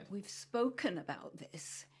she said? We've spoken about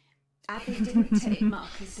this. Abby didn't take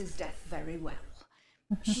Marcus's death very well.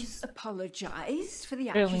 She's apologised for the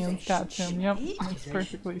Aliens got accusation. him, yep. she Makes made.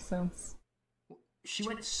 perfectly sense. She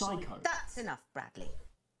went psycho. That's enough, Bradley.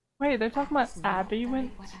 Wait, they're talking about Abby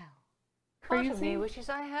went Part of me crazy? wishes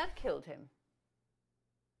I had killed him.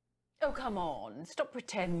 Oh, come on. Stop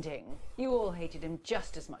pretending. You all hated him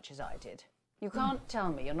just as much as I did. You can't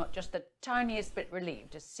tell me you're not just the tiniest bit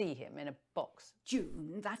relieved to see him in a box.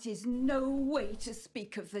 June, that is no way to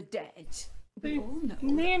speak of the dead. We The all know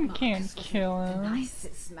man that can't Marcus wasn't kill the him.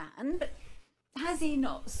 nicest man, but has he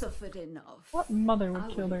not suffered enough? What mother would I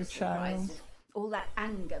kill wouldn't their be surprised child? if all that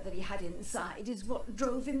anger that he had inside is what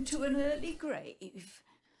drove him to an early grave.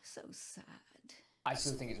 So sad. I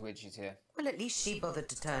still think it's weird she's here. Well, at least she bothered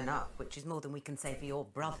to turn up, which is more than we can say for your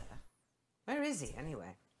brother. Where is he,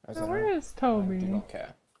 anyway? So where is Toby? I do not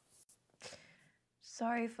care.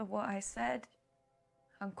 Sorry for what I said.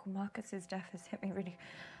 Uncle Marcus's death has hit me really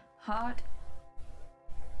hard.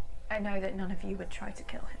 I know that none of you would try to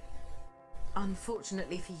kill him.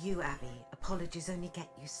 Unfortunately for you, Abby, apologies only get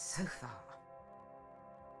you so far.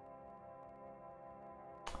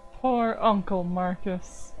 Poor Uncle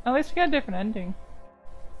Marcus. At least we got a different ending.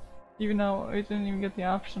 Even though we didn't even get the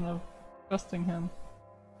option of trusting him.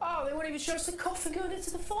 Oh, they won't even show us the coffin going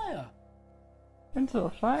into the fire. Into the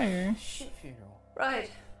fire? Shit funeral.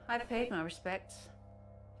 Right, I've paid my respects.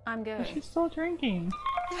 I'm going. But she's still drinking.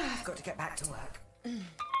 I've got to get back to work. I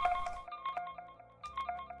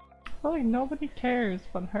feel like nobody cares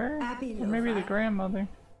but her. Abby Or maybe the Lover. grandmother.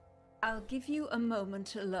 I'll give you a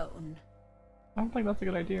moment alone. I don't think that's a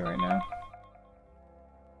good idea right now.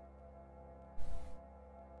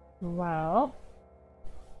 Well.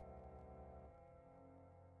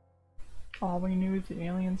 All we knew is the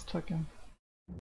aliens took him.